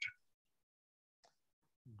instruction.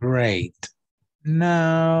 Great.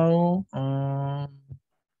 Now,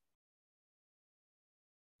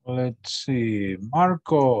 let's see.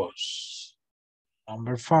 Marcos,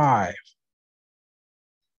 number 5.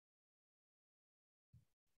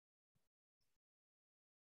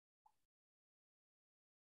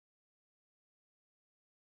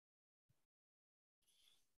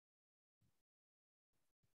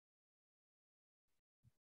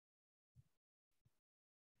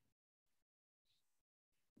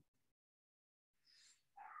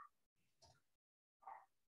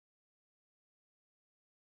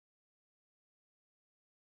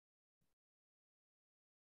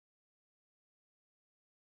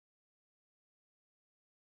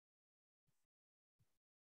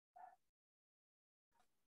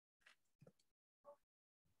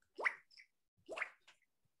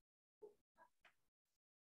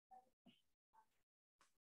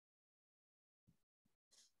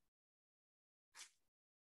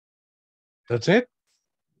 That's it?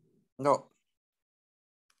 No.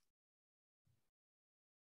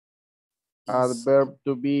 Adverb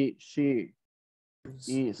to be, she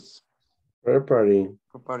is. Preparing.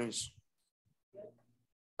 Prepares.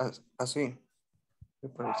 Así.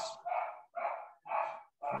 Prepares.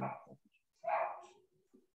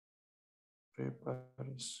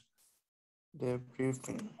 Prepares. The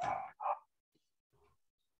briefing.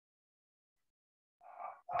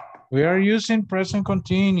 We are using present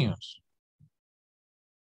continuous.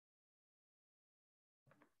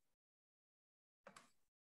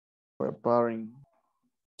 Preparing.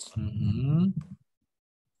 Mm-hmm.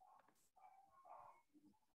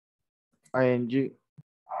 ING.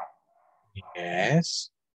 Yes.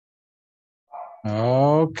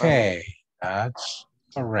 Okay, that's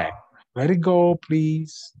correct. Let it go,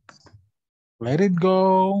 please. Let it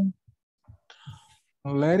go.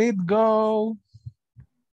 Let it go.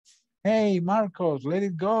 Hey, Marcos, let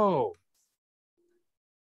it go.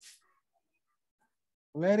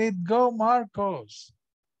 Let it go, Marcos.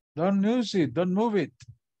 Don't use it. Don't move it.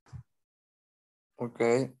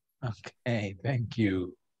 Okay. Okay, thank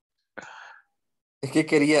you. Es que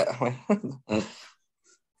quería.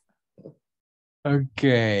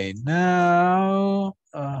 Okay, now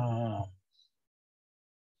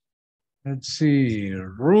let's see.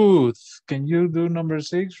 Ruth, can you do number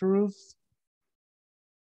 6, Ruth?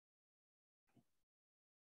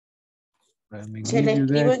 Let me ¿Se la give you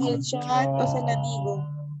escribo that en el chat o se la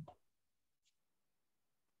digo?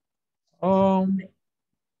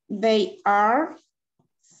 They are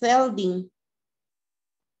selling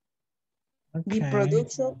the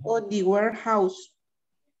production of the warehouse.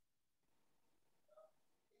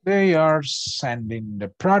 They are sending the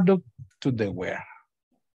product to the warehouse.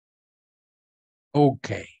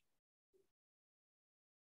 Okay.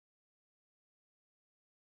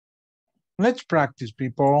 Let's practice,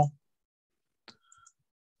 people.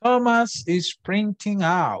 Thomas is printing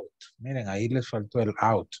out. Miren, ahí les faltó el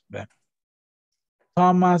out. ¿Ven?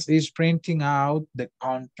 Thomas is printing out the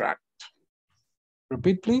contract.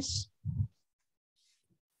 Repeat, please.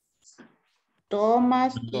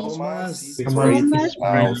 Thomas is printing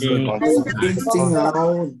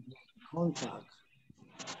out contract.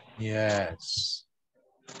 Yes.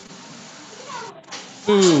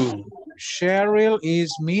 2. Cheryl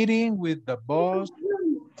is meeting with the boss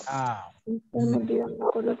now.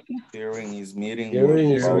 Sharing is meeting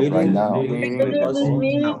Sharing is with meeting right now. with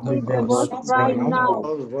the boss right now.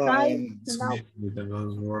 With the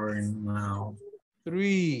boss right now.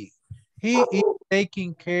 3. He is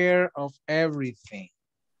taking care of everything.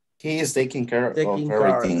 He is taking care of Taking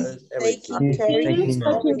everything. Taking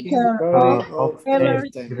care of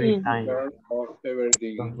everything.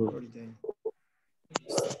 everything.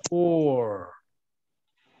 4.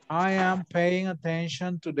 I am paying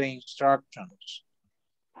attention to the instructions.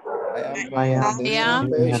 I am Yeah.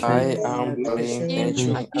 paying attention. I am paying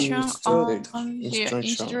attention to On the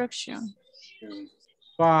instruction.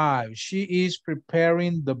 5. She is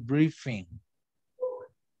preparing the briefing.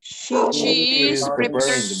 She is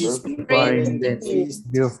preparing the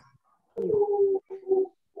briefing.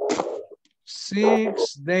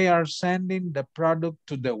 6. They are sending the product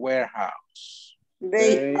to the warehouse.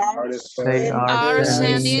 They are sending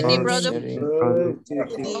the product to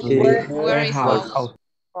the warehouse.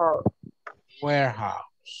 Warehouse.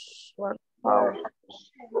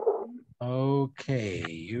 Okay,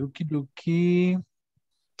 okie dokie.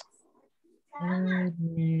 Let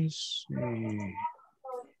me see.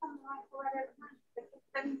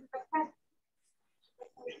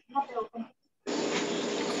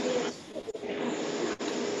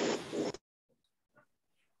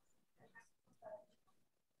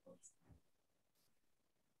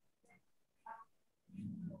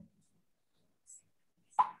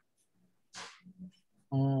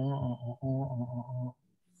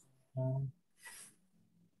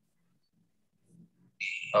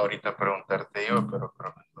 Ahorita preguntarte yo, pero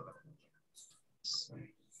creo que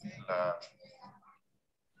la,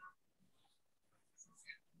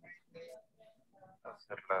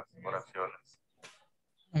 hacer las oraciones.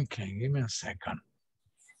 Okay, give me a second.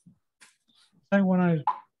 I want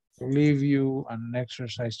to leave you an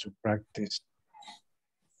exercise to practice.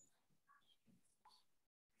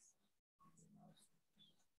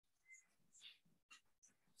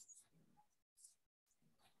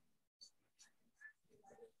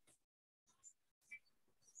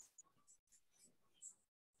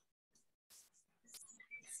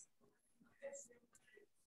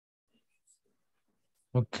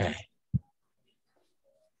 Okay.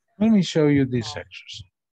 Let me show you this exercise.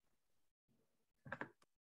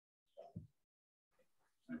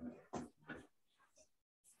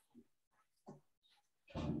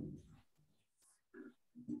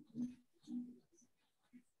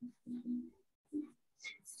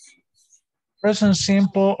 Present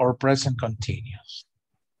simple or present continuous.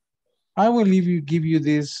 I will give you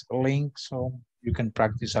this link so you can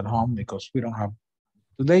practice at home because we don't have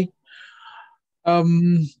today.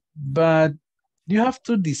 But you have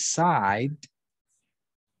to decide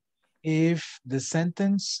if the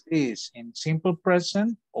sentence is in simple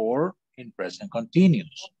present or in present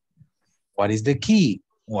continuous. What is the key?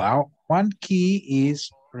 Well, one key is,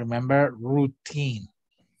 remember, routine.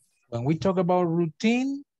 When we talk about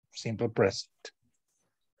routine, simple present.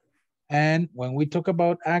 And when we talk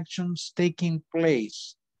about actions taking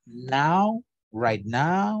place now, right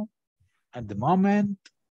now, at the moment,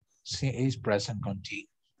 is present continuous.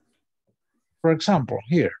 For example,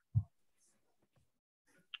 here,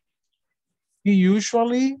 he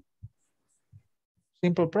usually,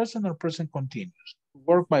 simple present or present continuous,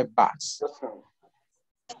 work by bus.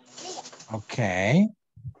 Okay.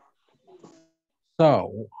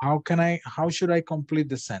 So how should I complete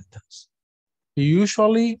the sentence? He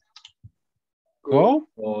usually go?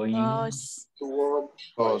 Goes.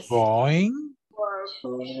 Going.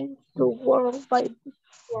 To work by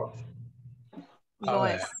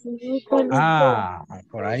Goes.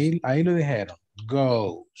 Por ahí lo dijeron.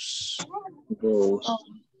 Goes. goes.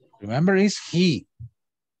 Remember, it's he.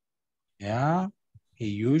 Yeah. He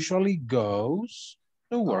usually goes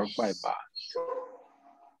to work by bus.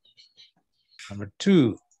 Number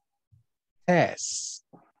 2. Tess.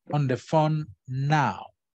 On the phone now.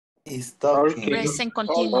 He's talking. Present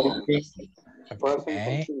continuous.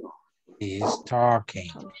 Okay. He's talking.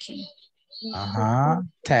 Okay.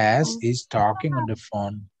 Tess is talking on the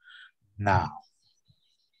phone now.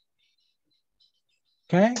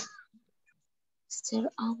 Okay.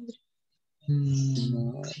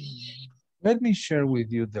 Let me share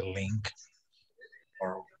with you the link.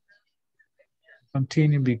 Or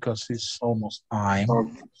continue because it's almost time.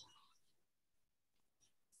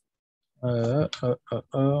 Where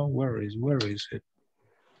is it?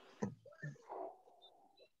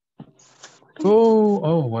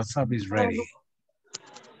 Oh, WhatsApp is ready.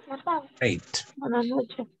 Great.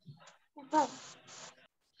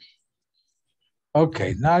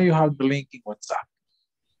 Okay, now you have the link in WhatsApp.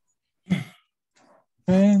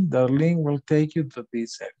 And the link will take you to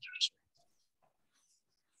this exercise.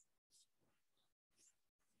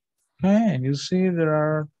 Okay, and you see there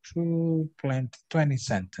are 20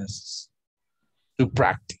 sentences to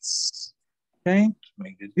practice. Okay, to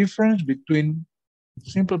make the difference between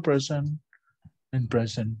simple present and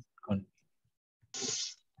present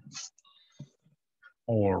continuous.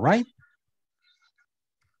 All right.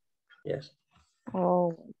 Yes.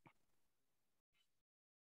 Oh.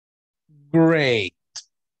 Great.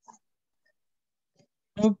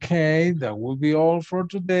 Okay, that will be all for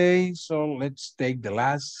today. So let's take the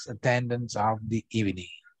last attendance of the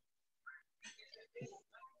evening.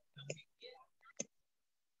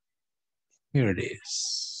 Here it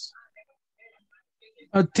is.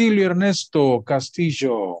 Atilio Ernesto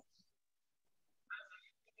Castillo.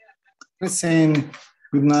 Present.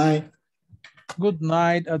 Good night. Good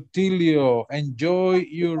night, Atilio. Enjoy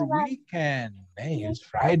your weekend. Hey, it's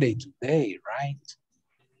Friday today, right?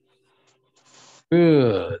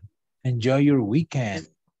 Good. Enjoy your weekend.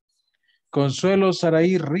 Consuelo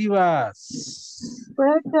Saraí Rivas.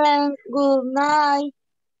 Present. Good night.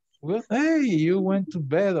 Well, hey, you went to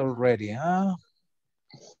bed already, huh?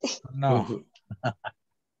 No.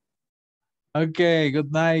 Okay,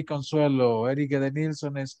 good night, Consuelo. Erika de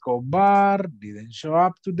Nilsson Escobar didn't show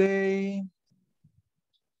up today.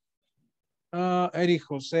 Eric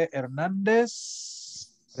Jose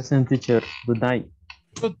Hernandez. Present, teacher. Good night.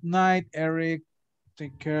 Good night, Eric.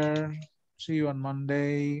 Take care. See you on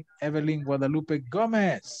Monday. Evelyn Guadalupe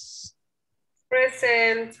Gomez.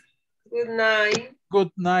 Present. Good night. Good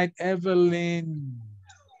night, Evelyn.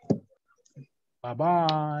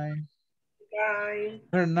 Bye-bye. Bye.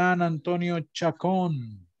 Hernan Antonio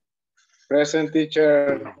Chacon. Present,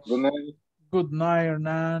 teacher. Good night. Good night,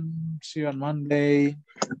 Hernan. See you on Monday.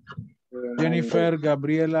 Jennifer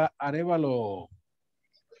Gabriela Arevalo.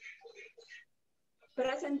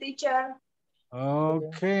 Present, teacher.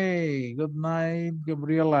 Okay. Good night,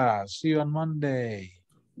 Gabriela. See you on Monday.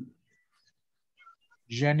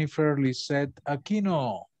 Jennifer Lisette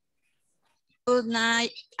Aquino. Good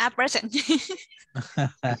night. Present.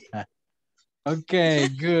 Okay,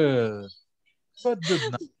 good. Good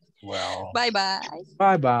night. Well. Bye-bye.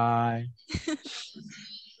 Bye-bye.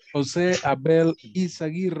 Jose Abel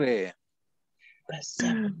Izaguirre.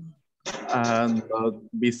 Not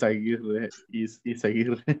Bisaguirre, is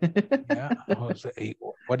Isaguirre. Yeah, Jose,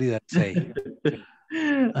 what did I say?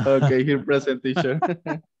 Okay, here present, teacher.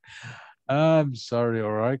 I'm sorry,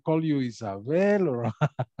 or I call you Isabel, or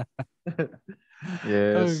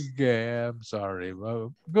Yes. okay, I'm sorry.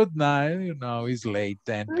 Well, good night. You know, it's late,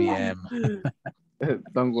 10 p.m.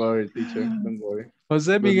 Don't worry, teacher. Don't worry.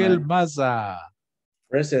 Jose Good Miguel night. Maza.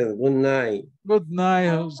 Present, good night. Good night,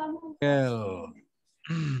 Jose Miguel.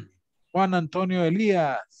 Juan Antonio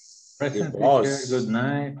Elias. Present, teacher. Boss. Good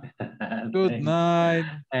night. Good night.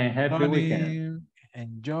 And happy Tony. weekend.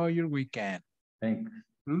 Enjoy your weekend. Thanks.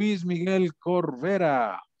 Luis Miguel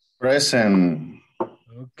Corvera. Present.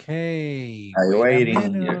 Okay. I'm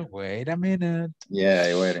waiting. Wait a minute.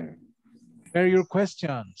 Yeah, I'm waiting. Share your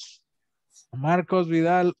questions. Marcos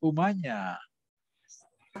Vidal Umaña.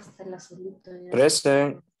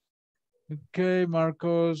 Present. Okay,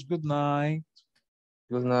 Marcos, good night.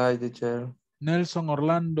 Good night, teacher. Nelson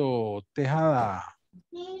Orlando Tejada.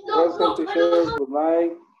 Present, teacher. Good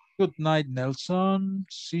night. Good night, Nelson.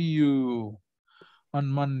 See you on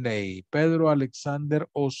Monday. Pedro Alexander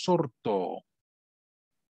Osorto.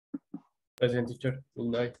 Present, teacher.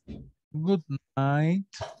 Good night. Good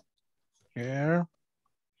night. Here.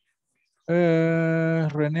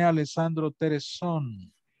 René Alessandro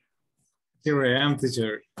Tereson. Here I am,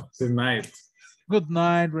 teacher. Good night. Good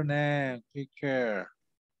night, René. Take care.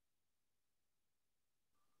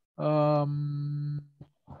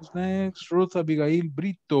 Who's next? Ruth Abigail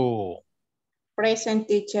Brito. Present,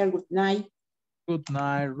 teacher. Good night. Good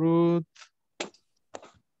night, Ruth.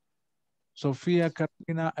 Sofía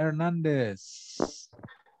Carolina Hernández.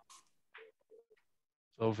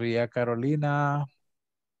 Sofía Carolina.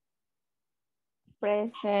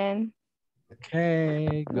 Present.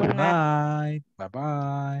 Okay, good night.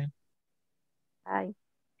 Bye-bye. Bye.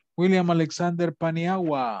 William Alexander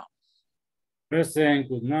Paniagua. Present,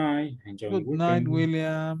 good night. Enjoy the Good night, weekend.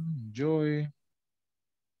 William. Enjoy.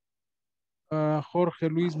 Jorge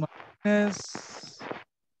Luis Martinez.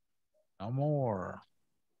 No more.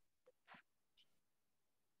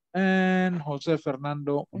 And Jose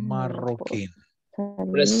Fernando Marroquin.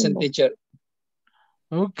 Present, teacher.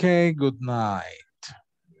 Okay, good night.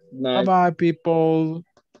 Night. Bye-bye, people.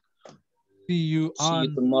 See you See you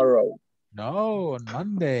on... tomorrow. No, on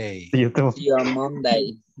Monday. See you too. See you on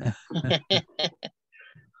Monday.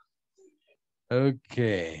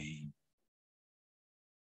 Okay.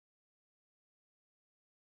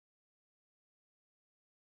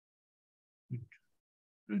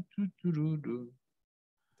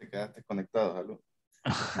 Te quedaste conectado, Salud.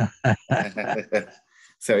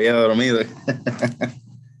 Se había dormido.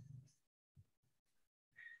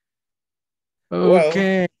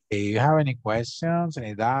 Okay. You have any questions,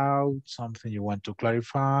 any doubts, something you want to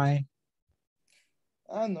clarify?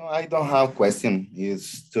 No, I don't have question.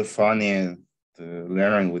 It's too funny to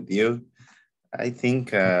learn with you. I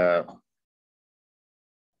think I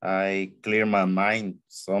clear my mind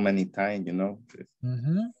so many times, you know.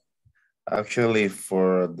 Actually,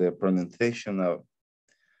 for the pronunciation of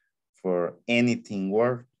for anything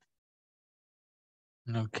word.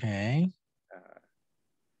 Okay.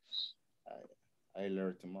 I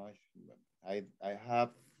learned too much. I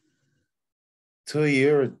have 2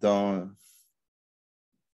 years done.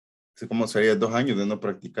 ¿Cómo sería 2 años de no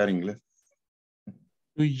practicar inglés?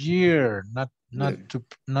 2 years, not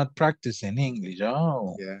Yeah. practicing English.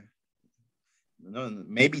 Oh. Yeah. No,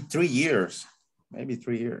 maybe 3 years. Maybe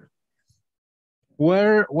 3 years.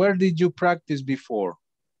 Where did you practice before?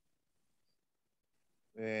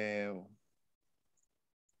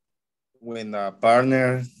 When a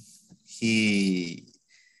partner, he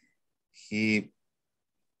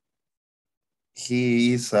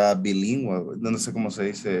is a bilingual. No sé cómo se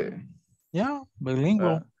dice. Yeah,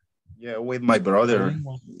 bilingual. Yeah, with my brother.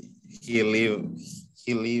 Bilingual.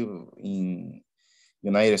 he live in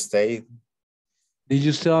United States. Did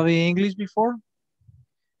you study English before?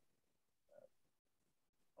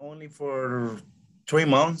 Only for 3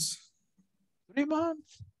 months. 3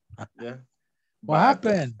 months? Yeah. What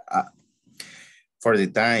happened? For the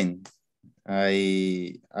time,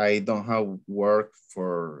 I don't have work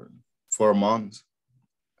for 4 months.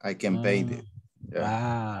 I can pay it.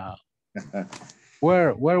 Yeah.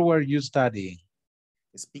 Wow. Where were you studying?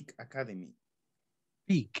 Speak Academy.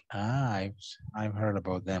 Speak. I've heard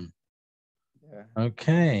about them. Yeah.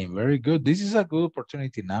 Okay, very good. This is a good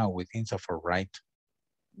opportunity now with INSAFORP, right?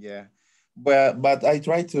 Yeah, but I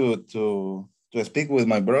try to speak with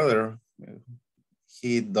my brother.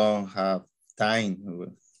 He don't have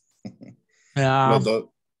time. Yeah. Los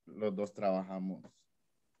dos trabajamos.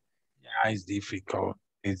 Yeah, it's difficult.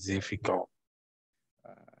 It's difficult.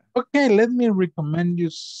 Okay, let me recommend you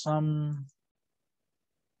some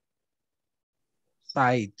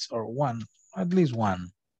sites or one, at least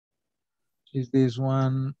one. Is this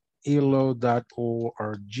one elo.org?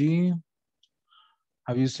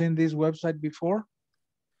 Have you seen this website before?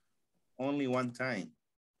 Only one time.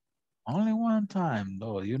 Only one time,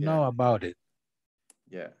 though. You know about it.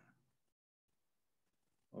 Yeah.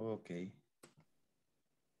 Okay.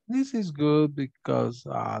 This is good because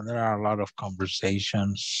there are a lot of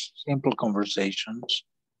conversations, simple conversations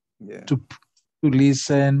to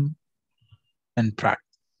listen and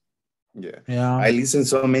practice. Yeah. I listen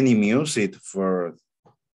so many music for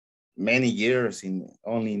many years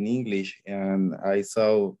only in English, and I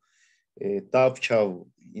saw a top show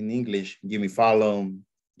in English, Jimmy Fallon,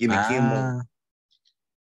 Jimmy Kimmel,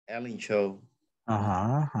 Ellen Show.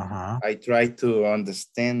 I try to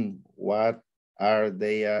understand what are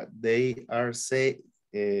they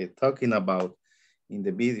talking about in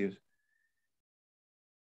the videos.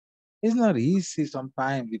 It's not easy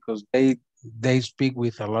sometimes because they speak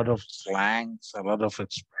with a lot of slangs, a lot of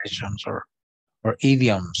expressions or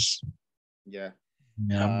idioms. Yeah.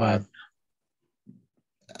 But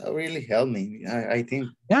really helped me, I think.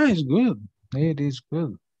 Yeah, it's good. It is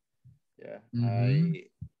good. Yeah.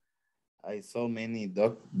 I saw many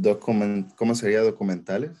 ¿cómo sería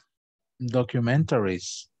documentales?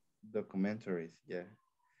 Documentaries. Documentaries, yeah.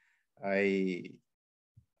 I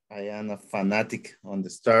am a fanatic on the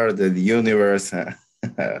star, the universe, a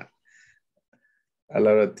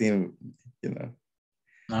lot of things, you know.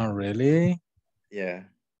 Oh, really? Yeah.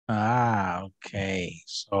 Okay.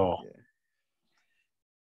 So,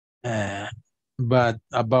 but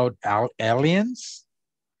about aliens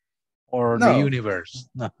or the universe?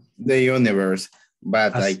 No. The universe,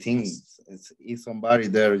 but I think it's somebody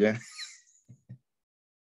there, yeah.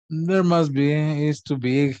 There must be. It's too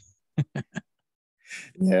big.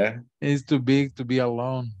 Yeah. It's too big to be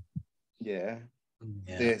alone. Yeah.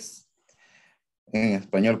 En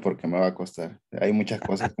español porque me va a costar. Hay muchas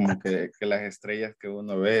cosas como que las estrellas que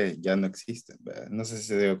uno ve ya no existen. ¿Verdad? No sé si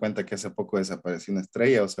se dio cuenta que hace poco desapareció una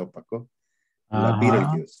estrella o se opacó. La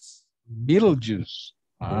Betelgeuse. Betelgeuse.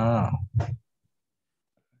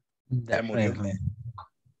 Definitely.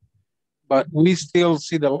 But we still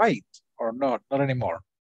see the light or not? Not anymore.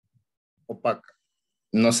 Opaca.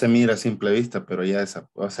 No se mira a simple vista, pero ya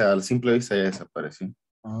o sea, a simple vista ya desapareció.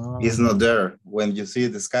 It's not there. When you see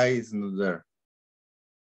the sky, it's not there.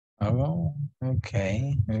 Oh,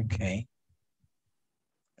 okay, okay.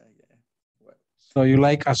 So you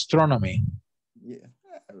like astronomy? Yeah.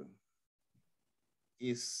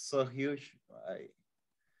 It's so huge.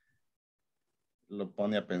 Lo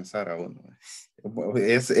pone a pensar a uno.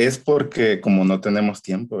 Es porque como no tenemos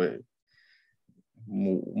tiempo,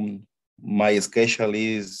 my schedule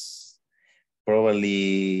is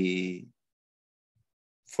probably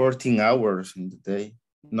 14 hours in the day.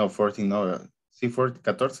 No, 14 hours. Sí,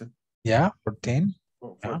 14. Yeah, 14.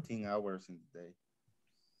 14 hours in the day.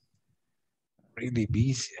 Really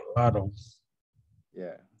busy, a lot of.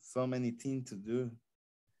 Yeah, so many things to do.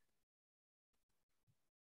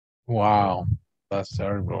 Wow, that's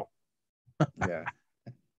terrible. Yeah.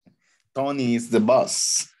 Tony is the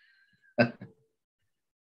boss.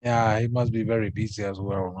 Yeah, he must be very busy as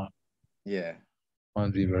well. Huh? Yeah.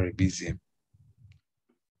 Must be very busy.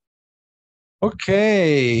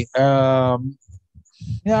 Okay.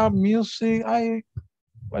 Yeah, music.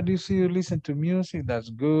 What do you see? You listen to music. That's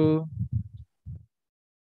good.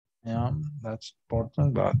 Yeah, that's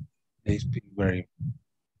important, but they speak very.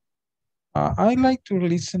 I like to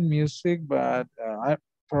listen music, but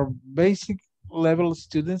for basic level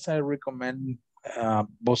students, I recommend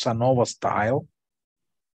bossa nova style.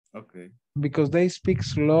 Okay. Because they speak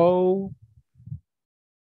slow,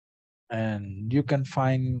 and you can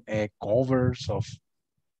find covers of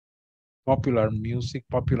popular music,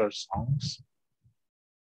 popular songs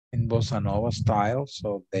in bossa nova style,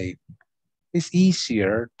 so it's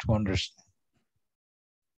easier to understand.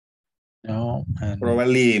 No, and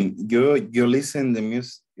probably you listen the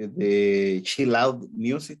music, the chill out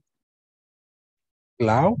music.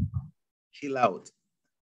 Loud? Chill out.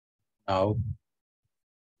 No.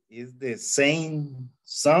 It's the same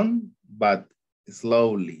song, but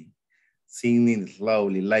slowly, singing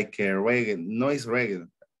slowly, like a reggae, noise reggae.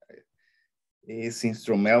 It's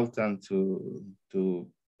instrumental to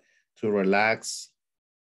relax.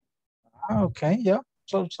 Okay, yeah.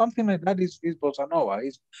 So something like that is bossa nova.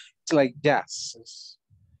 It's like jazz.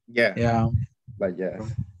 Yeah. Yeah. Like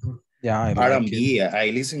jazz. Yeah, I R&B. like it. I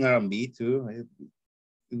listen R&B too.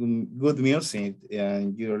 Good music,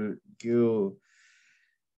 and you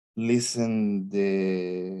listen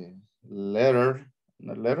the letter,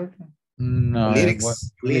 not letter. No,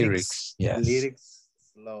 Lyrics. Yes. Lyrics.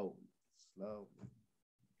 Slow.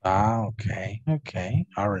 Ah, okay.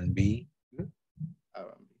 R&B.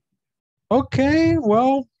 Okay,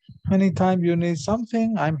 well, anytime you need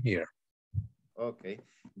something, I'm here. Okay.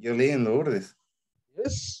 You live in Lourdes?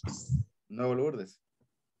 Yes. No, Lourdes.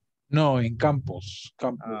 No, in Campos.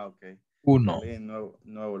 Ah, okay. Uno. You live in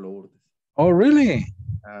Nuevo Lourdes. Oh, really?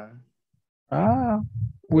 We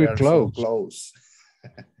we're are close. so close.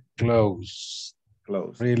 Close.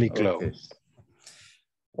 Really close.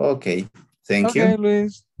 Okay. Thank you. Okay,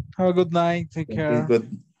 Luis. Have a good night. Take care. Good.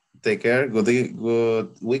 Take care.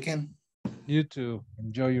 Good weekend. You too.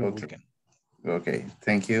 Enjoy your weekend. Okay.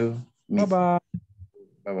 Thank you. Bye-bye.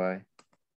 Bye-bye.